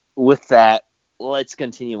 with that, let's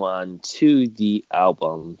continue on to the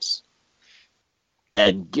albums.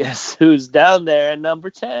 And guess who's down there at number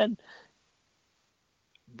 10?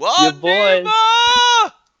 Your boys.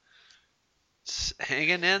 Wanima!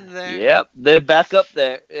 Hanging in there. Yep, they're back up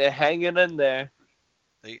there. They're hanging in there.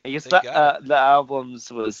 They I guess got it. the albums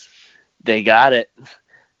they got it.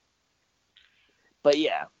 But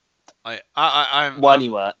yeah, I'm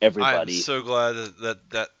Wanima, I'm everybody. so glad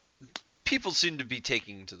that people seem to be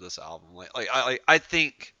taking to this album. I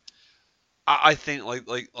think like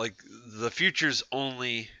the future's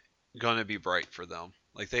only gonna be bright for them.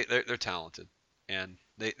 Like they're talented and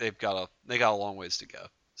they've got a long ways to go.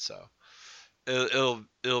 So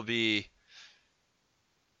it'll be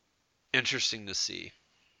interesting to see.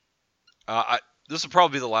 This will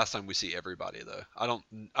probably be the last time we see everybody though. I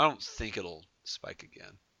don't think it'll spike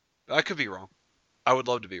again. But I could be wrong. I would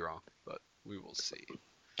love to be wrong, but we will see.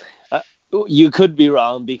 You could be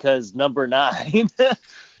wrong because number 9.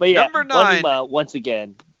 But yeah, Number 9. Wanima once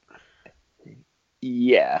again.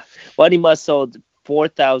 Yeah, Wanima sold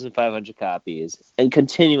 4,500 copies, and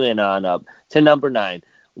continuing on up to number 9.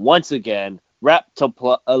 Once again, Love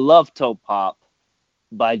to Pop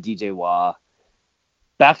by DJ Wah.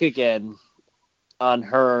 Back again on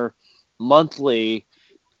her monthly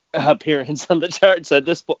appearance on the charts at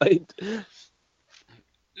this point.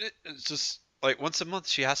 It's just like once a month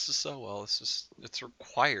she has to sell well. It's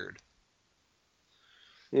required.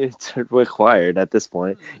 It's required at this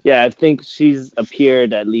point. Yeah, I think she's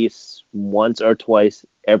appeared at least once or twice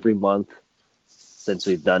every month since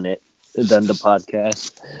we've done the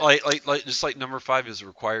podcast. Like just like number 5 is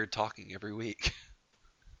required talking every week.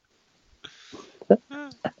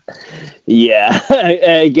 Yeah,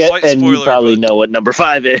 I get, Slight and you spoiler, probably but- know what number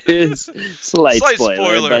 5 is. Slight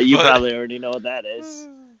spoiler, but you but- probably already know what that is.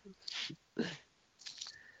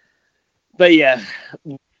 But yeah,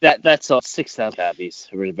 that's all. 6,000 copies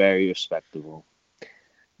were very respectable.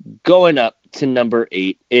 Going up to number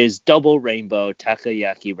 8 is Double Rainbow,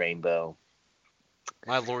 Takoyaki Rainbow.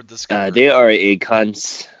 My lord, this cover. They are a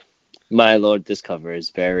cons. My lord, this cover is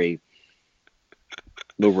very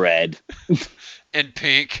red. and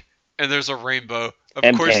pink, and there's a rainbow. Of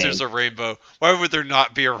And course, pink. there's a rainbow. Why would there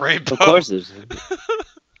not be a rainbow? Of course, there's.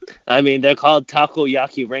 I mean, they're called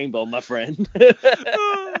Takoyaki Rainbow, my friend.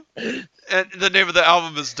 And the name of the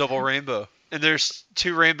album is Double Rainbow, and there's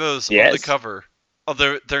 2 rainbows on the Yes. cover.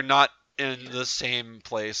 Although they're not in the same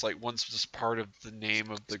place. Like one's just part of the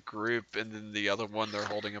name of the group, and then the other one they're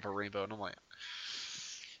holding up a rainbow. And I'm like,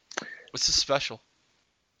 what's this special?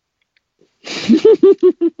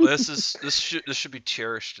 This should be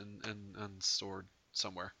cherished and stored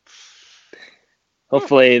somewhere.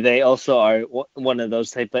 Hopefully, they also are one of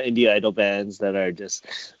those type of indie idol bands that are just,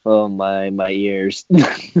 oh my ears.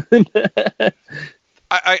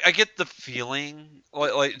 I get the feeling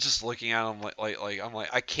like just looking at them like I'm like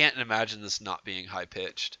I can't imagine this not being high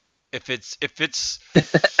pitched. If it's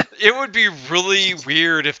it would be really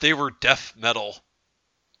weird if they were death metal.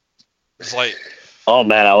 It's like, Oh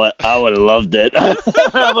man, I would have loved it. I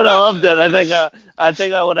would have loved it. I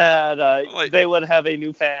think I would have had. They would have a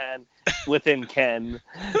new fan within Ken.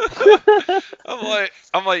 I'm like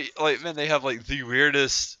man, they have like the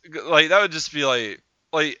weirdest, like that would just be like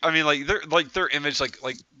I mean like their image like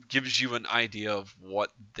gives you an idea of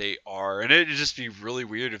what they are, and it'd just be really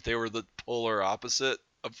weird if they were the polar opposite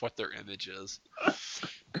of what their image is.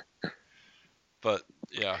 But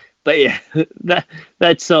yeah. But yeah,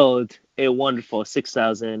 that sold a wonderful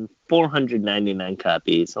 6,499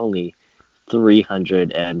 copies, only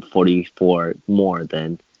 344 more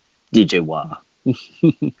than DJ Wah.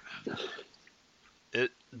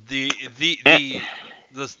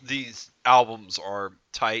 These albums are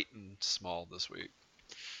tight and small this week.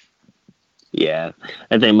 Yeah,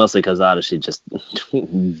 I think mostly because Odyssey just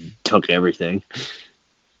took everything.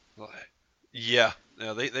 Yeah,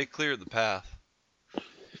 they cleared the path.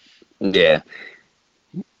 Yeah.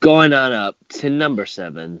 Going on up to number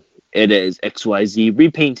 7, it is XYZ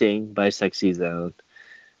Repainting by Sexy Zone.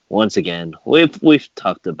 once again, we've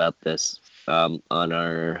talked about this on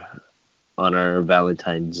our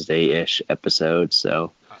Valentine's Day ish episode.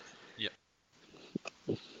 So Yeah.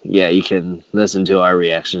 yeah, you can listen to our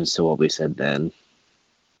reactions to what we said then.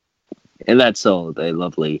 And that sold a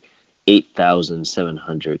lovely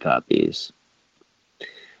 8,700 copies.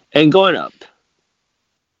 And going up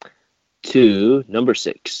to number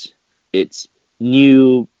 6, it's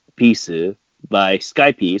New Piece by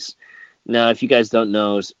Skypiece. Now, if you guys don't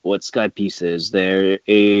know what Skypiece is, they're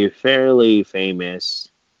a fairly famous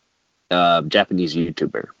Japanese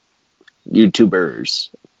YouTubers.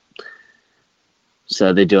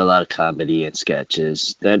 So they do a lot of comedy and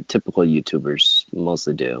sketches that typical YouTubers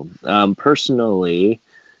mostly do. Personally,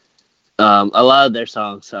 a lot of their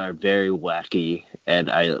songs are very wacky,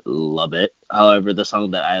 and I love it. However, the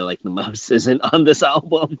song that I like the most isn't on this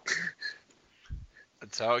album.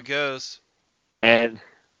 That's how it goes. And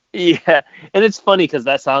yeah, and it's funny because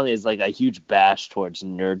that song is like a huge bash towards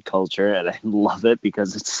nerd culture, and I love it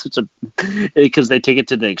because it's such a because they take it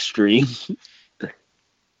to the extreme.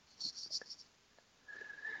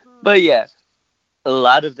 But yeah, a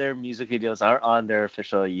lot of their music videos are on their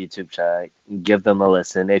official YouTube channel. Give them a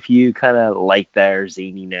listen if you kind of like their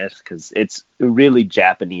zaniness, because it's really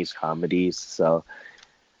Japanese comedies. So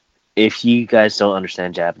if you guys don't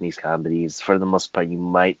understand Japanese comedies, for the most part, you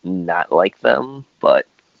might not like them. But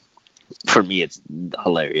for me, it's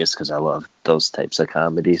hilarious because I love those types of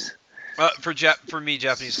comedies. For me,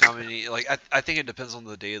 Japanese comedy, like I think it depends on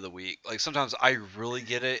the day of the week. Like sometimes I really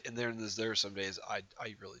get it, and there are some days I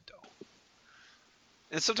really don't.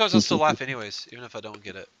 And sometimes I'll still laugh anyways, even if I don't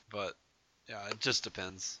get it. But yeah, it just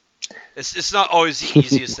depends. It's not always the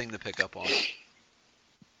easiest thing to pick up on.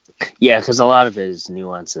 Yeah, because a lot of it is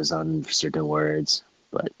nuances on certain words,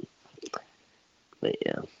 but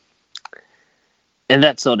yeah. And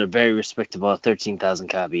that sold a very respectable 13,000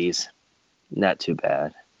 copies. Not too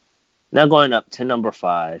bad. Now going up to number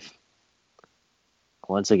 5.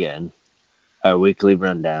 Once again, our weekly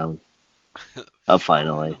rundown of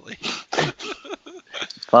finally.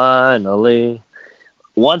 Finally.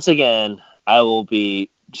 Once again, I will be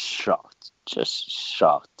shocked, just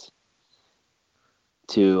shocked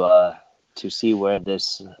to see where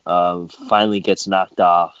this finally gets knocked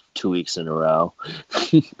off 2 weeks in a row.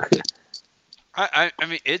 I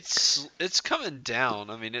mean it's coming down.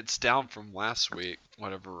 I mean it's down from last week,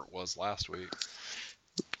 whatever it was last week.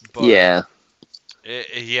 But yeah.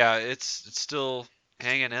 It's still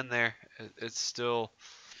hanging in there. It's still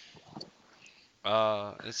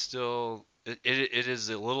it is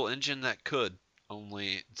a little engine that could,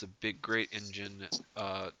 only it's a big great engine,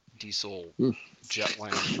 diesel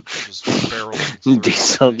jetliner just barreling through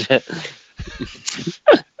Diesel jet.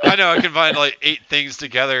 I know I combined like 8 things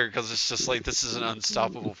together because it's just like this is an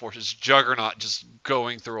unstoppable force. It's juggernaut just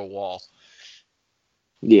going through a wall.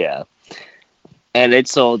 Yeah. And it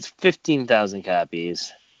sold 15,000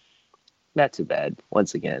 copies. Not too bad,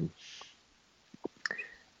 once again.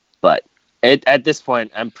 But at this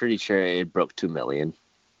point, I'm pretty sure it broke 2 million.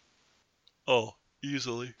 Oh,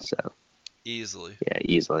 easily. So. Easily. Yeah,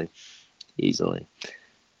 easily.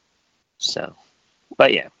 So.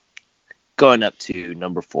 But yeah. Going up to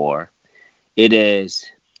number 4. It is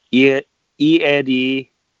Eddie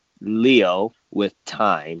Leo with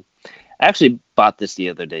Time. I actually bought this the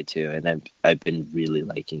other day too, and I've been really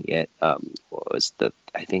liking it. What was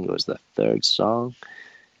I think it was the third song.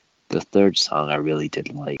 The third song I really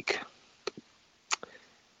did like.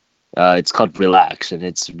 It's called Relax, and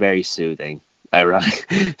it's very soothing. Ironic.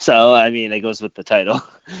 So I mean, it goes with the title.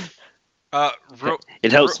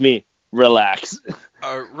 It helps me relax.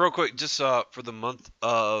 Real quick, just for the month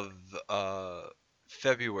of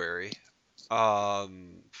February,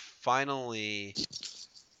 finally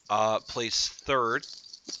placed third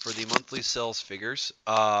for the monthly sales figures,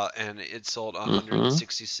 and it sold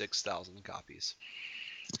 166,000 copies.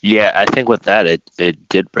 Yeah, I think with that, it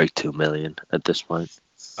did break 2 million at this point.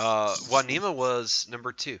 Wanima was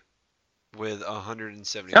number 2 with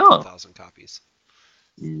 171,000 copies.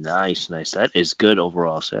 Nice. That is good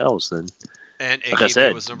overall sales then. And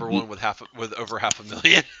AKB was number 1 with over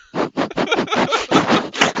 500,000.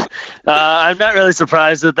 I'm not really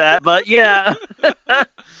surprised with that, but yeah.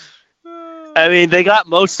 I mean, they got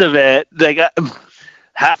most of it. They got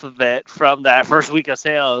half of it from that first week of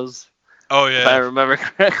sales. Oh, yeah. If I remember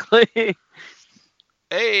correctly.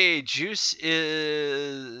 Hey, Juice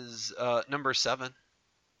is number 7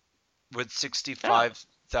 with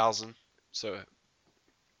 65,000. So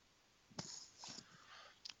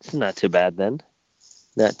it's not too bad then.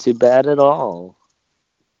 Not too bad at all.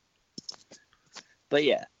 But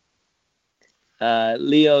yeah.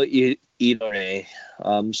 Leo Irore.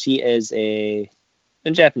 She is a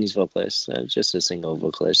Japanese vocalist, just a single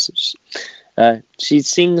vocalist. She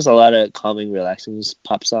sings a lot of calming, relaxing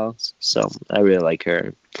pop songs, so I really like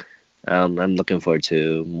her. I'm looking forward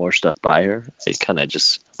to more stuff by her. I kind of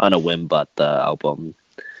just on a whim bought the album.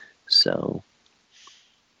 So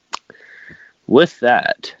with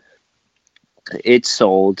that, it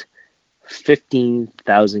sold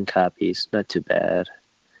 15,000 copies. Not too bad.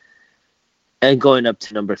 And going up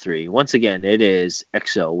to number 3. Once again, it is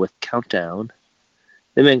EXO with Countdown.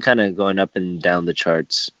 They've been kind of going up and down the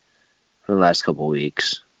charts for the last couple of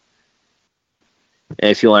weeks. And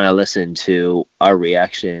if you want to listen to our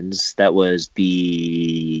reactions, that was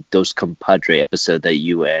the Dos Compadre episode that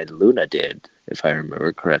you and Luna did, if I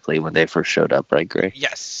remember correctly, when they first showed up, right, Gray?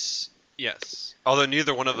 Yes. Although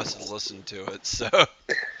neither one of us has listened to it, so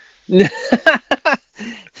there's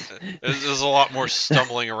a lot more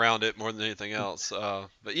stumbling around it more than anything else.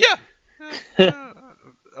 But yeah.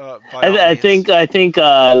 I think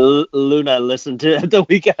Luna listened to it the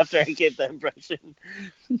week after I gave the impression.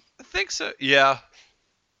 I think so. Yeah.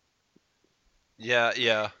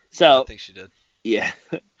 So I think she did. Yeah.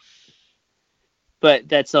 But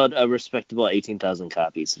that sold a respectable 18,000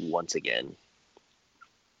 copies once again.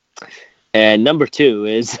 And number 2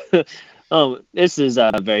 is, this is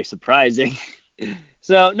very surprising.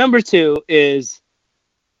 So number 2 is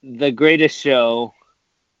The Greatest Show,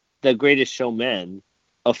 The Greatest Showman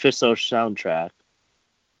official soundtrack,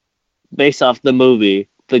 based off the movie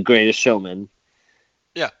The Greatest Showman.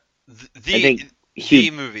 Yeah, the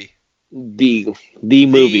movie. The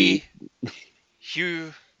movie.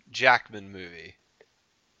 Hugh Jackman movie.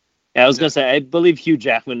 I was gonna say, I believe Hugh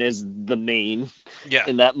Jackman is the main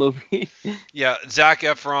in that movie. Yeah, Zac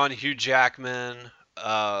Efron, Hugh Jackman,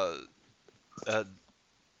 the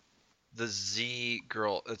Z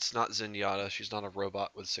girl. It's not Zenyatta. She's not a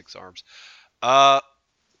robot with 6 arms.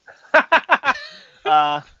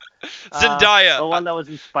 Zendaya. The one that was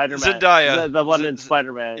in Spider-Man. Zendaya. The one in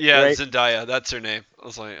Spider-Man. Yeah, right? Zendaya. That's her name. I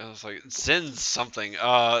was like Zen something.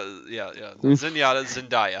 Yeah. Zenyatta,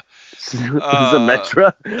 Zendaya.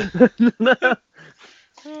 Zemetra.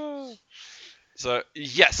 So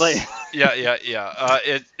yes. But... Yeah.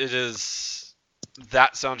 It is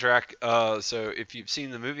that soundtrack. So if you've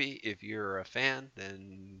seen the movie, if you're a fan,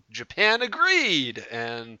 then Japan agreed,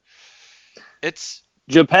 and it's.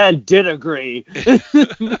 Japan did agree.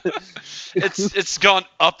 It's gone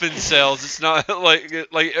up in sales. It's not like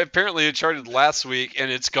apparently it charted last week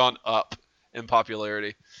and it's gone up in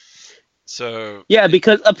popularity. So yeah,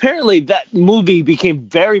 because apparently that movie became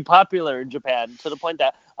very popular in Japan to the point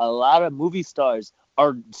that a lot of movie stars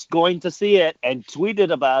are going to see it and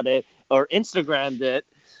tweeted about it or Instagrammed it.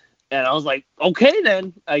 And I was like, okay,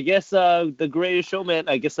 then I guess The Greatest Showman.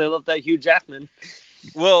 I guess I love that Hugh Jackman.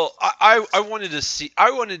 Well, I wanted to see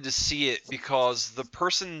it because the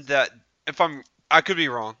person that I could be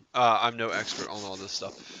wrong. I'm no expert on all this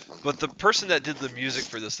stuff, but the person that did the music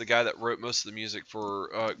for this, the guy that wrote most of the music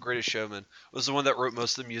for Greatest Showman, was the one that wrote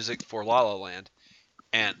most of the music for La La Land,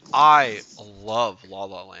 and I love La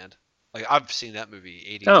La Land. Like I've seen that movie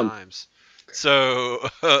 80 times. So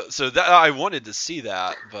that I wanted to see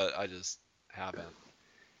that, but I just haven't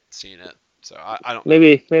seen it. So I don't.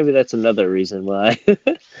 Maybe that's another reason why.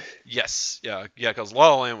 Yes, yeah, because La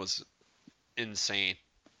La Land was insane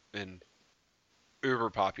and uber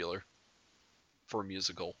popular for a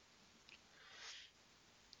musical.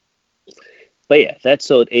 But yeah, that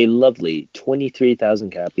sold a lovely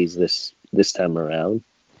 23,000 copies this time around.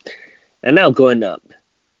 And now going up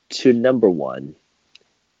to number 1,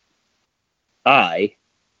 I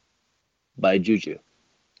by Juju.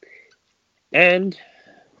 And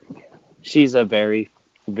she's a very,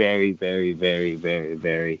 very, very, very, very,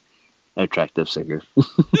 very attractive singer.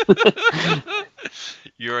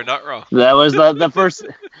 You are not wrong. That was the first.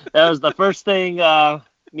 That was the first thing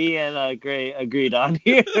me and Gray agreed on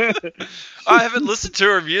here. I haven't listened to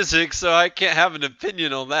her music, so I can't have an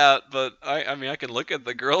opinion on that. But I mean, I can look at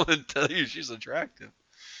the girl and tell you she's attractive.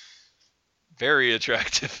 Very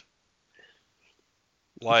attractive.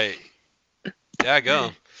 Like, yeah,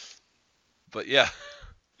 go. But yeah.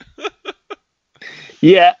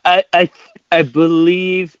 Yeah, I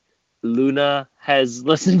believe Luna has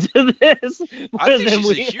listened to this. I think she's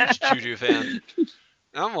a huge Juju fan.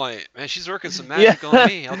 I'm like, man, she's working some magic on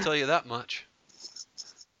me. I'll tell you that much.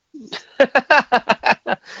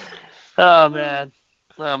 Oh man.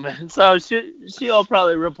 So she'll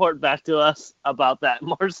probably report back to us about that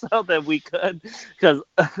more so than we could, because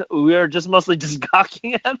we were just mostly just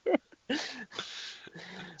gawking at her.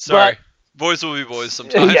 Sorry, Boys will be boys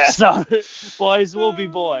sometimes. Yeah, so boys will be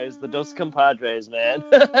boys. The Dos Compadres, man.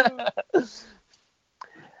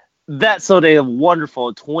 That sold a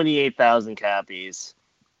wonderful 28,000 copies.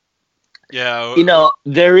 Yeah. You know,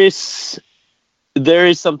 there is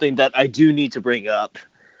something that I do need to bring up.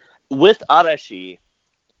 With Arashi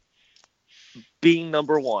being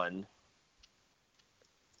number one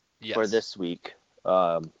Yes. for this week,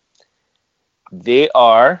 they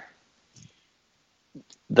are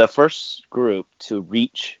the first group to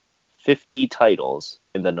reach 50 titles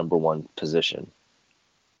in the number one position.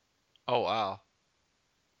 Oh wow.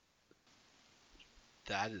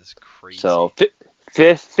 That is crazy. So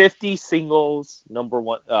 50 singles number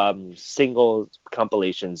one singles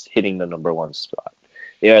compilations hitting the number one spot.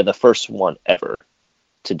 They are the first one ever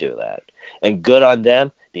to do that, and good on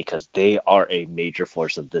them because they are a major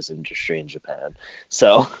force of this industry in Japan.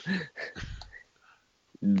 So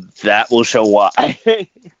that will show why.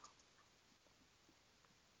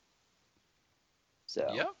 So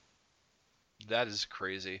Yep. That is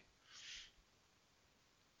crazy.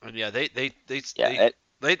 And yeah, they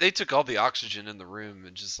took all the oxygen in the room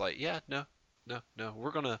and just like, yeah, no,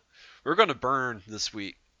 we're gonna burn this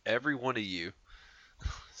week, every one of you.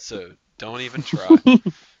 So don't even try.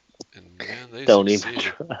 And man, they don't even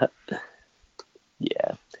succeeded. try.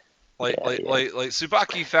 Yeah. Like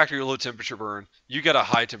Tsubaki factory low temperature burn. You got a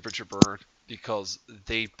high temperature burn because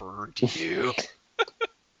they burned you.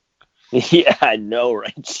 Yeah, I know,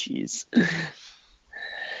 right? Jeez.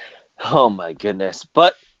 Oh my goodness.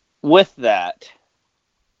 But with that,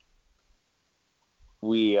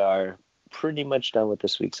 we are pretty much done with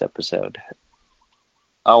this week's episode.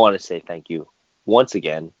 I want to say thank you once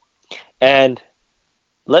again. And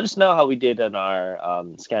let us know how we did on our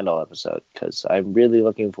Scandal episode, because I'm really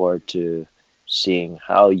looking forward to seeing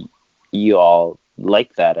how you all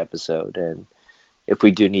like that episode. And if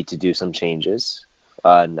we do need to do some changes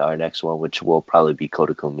on our next one, which will probably be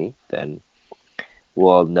Kodakumi, then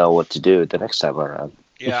we'll know what to do the next time around.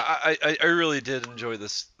 Yeah, I really did enjoy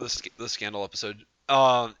this Scandal episode.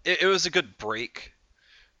 It was a good break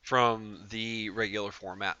from the regular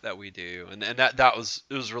format that we do, and that was,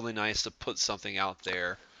 it was really nice to put something out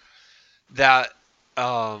there that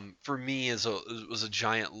for me was a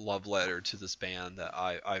giant love letter to this band that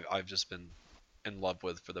I've just been in love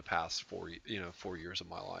with for the past 4 years of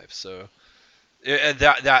my life. So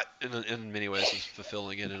that in many ways is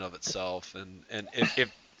fulfilling in and of itself. And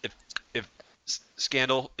if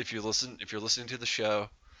Scandal, if you're listening to the show,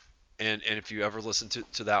 and if you ever listen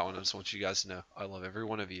to that one, I just want you guys to know I love every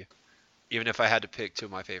one of you. Even if I had to pick two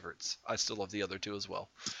of my favorites, I still love the other two as well.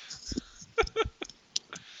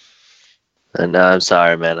 And I'm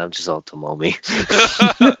sorry, man. I'm just all Tomomi.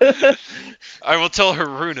 I will tell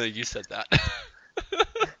Haruna you said that.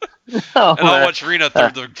 Oh, and I'll man. watch Rena throw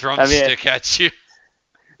the drumstick at you.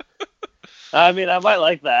 I mean, I might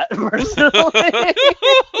like that, personally.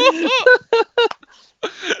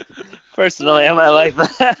 Personally, I might like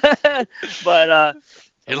that. But,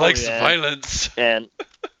 he likes the violence. And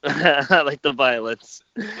I like the violence.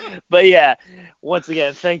 But yeah, once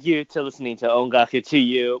again, thank you to listening to Ongaku to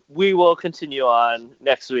You. We will continue on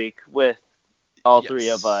next week with all three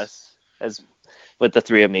of us, as with the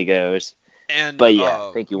three amigos. But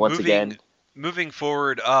yeah, thank you once again. Moving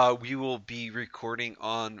forward, we will be recording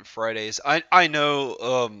on Fridays. I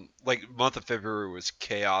know, like month of February was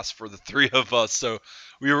chaos for the three of us, so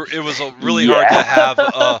it was really hard to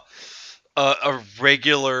have a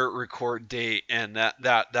regular record date, and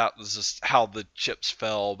that was just how the chips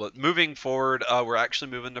fell. But moving forward, we're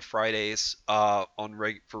actually moving to Fridays for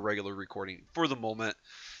regular recording for the moment.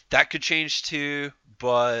 That could change too,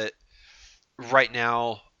 but right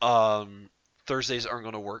now, Thursdays aren't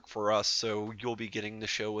going to work for us, so you'll be getting the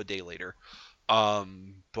show a day later.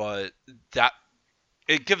 But that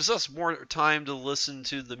it gives us more time to listen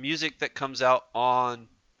to the music that comes out on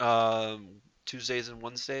Tuesdays and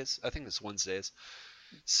Wednesdays. I think it's Wednesdays.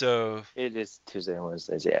 So it is Tuesday and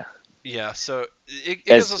Wednesdays, yeah. Yeah, so it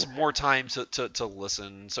gives us more time to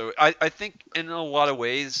listen. So I think in a lot of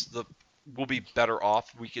ways we'll be better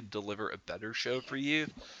off. We could deliver a better show for you.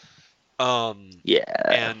 Yeah.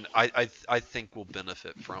 And I think we'll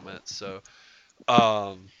benefit from it. So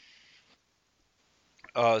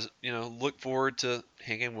look forward to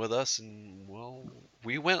hanging with us, and well,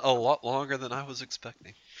 we went a lot longer than I was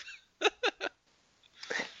expecting.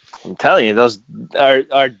 I'm telling you, those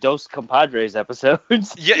are Dos Compadres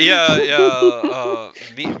episodes. Yeah.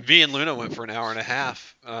 Me and Luna went for an hour and a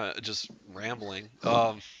half, just rambling.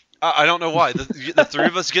 I don't know why. The three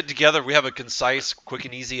of us get together, we have a concise, quick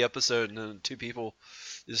and easy episode, and then two people,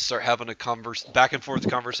 just start having a back and forth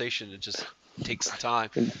conversation. It just takes some time.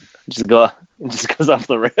 Just goes off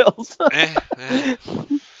the rails.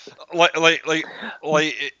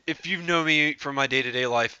 Like if you know me from my day-to-day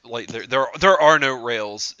life, like there are no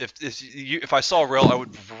rails. If I saw a rail, I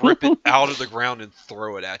would rip it out of the ground and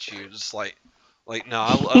throw it at you. Just like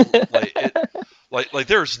no, like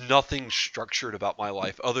there's nothing structured about my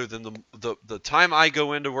life other than the time I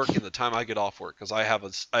go into work and the time I get off work, because I have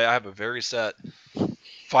a very set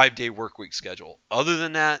 5-day work week schedule. Other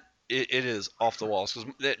than that, it is off the walls,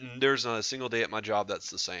 because there's not a single day at my job that's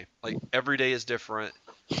the same. Like every day is different.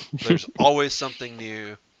 There's always something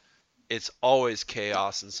new. It's always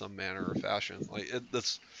chaos in some manner or fashion. Like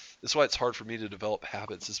that's why it's hard for me to develop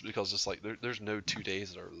habits. Is because it's like there's no 2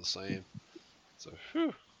 days that are the same. So,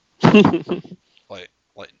 whew. like,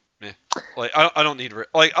 meh. Like I don't need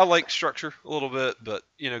like I like structure a little bit, but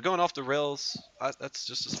going off the rails, that's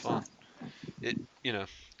just as fun. It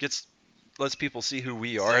lets people see who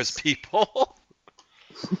we are as people.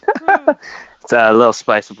 It's a little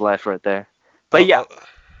spice of life right there. But yeah,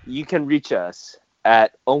 you can reach us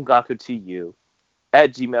at ongaku2u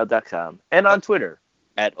at gmail.com and on Twitter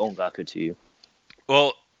at ongaku2u.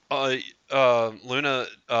 Well, Luna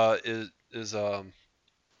is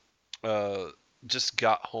just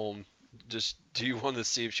got home. Just do you want to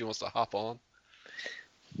see if she wants to hop on?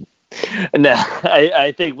 No,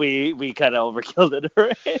 I think we kind of overkilled it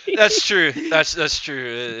already. That's true. That's true.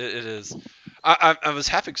 It is. I was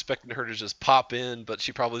half expecting her to just pop in, but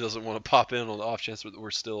she probably doesn't want to pop in on the off chance that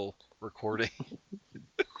we're still recording.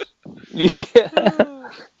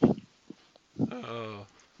 Oh.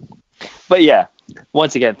 But yeah,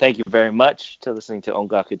 once again, thank you very much to listening to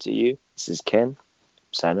Ongaku to You. This is Ken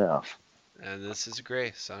signing off. And this is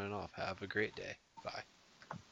Gray signing off. Have a great day. Bye.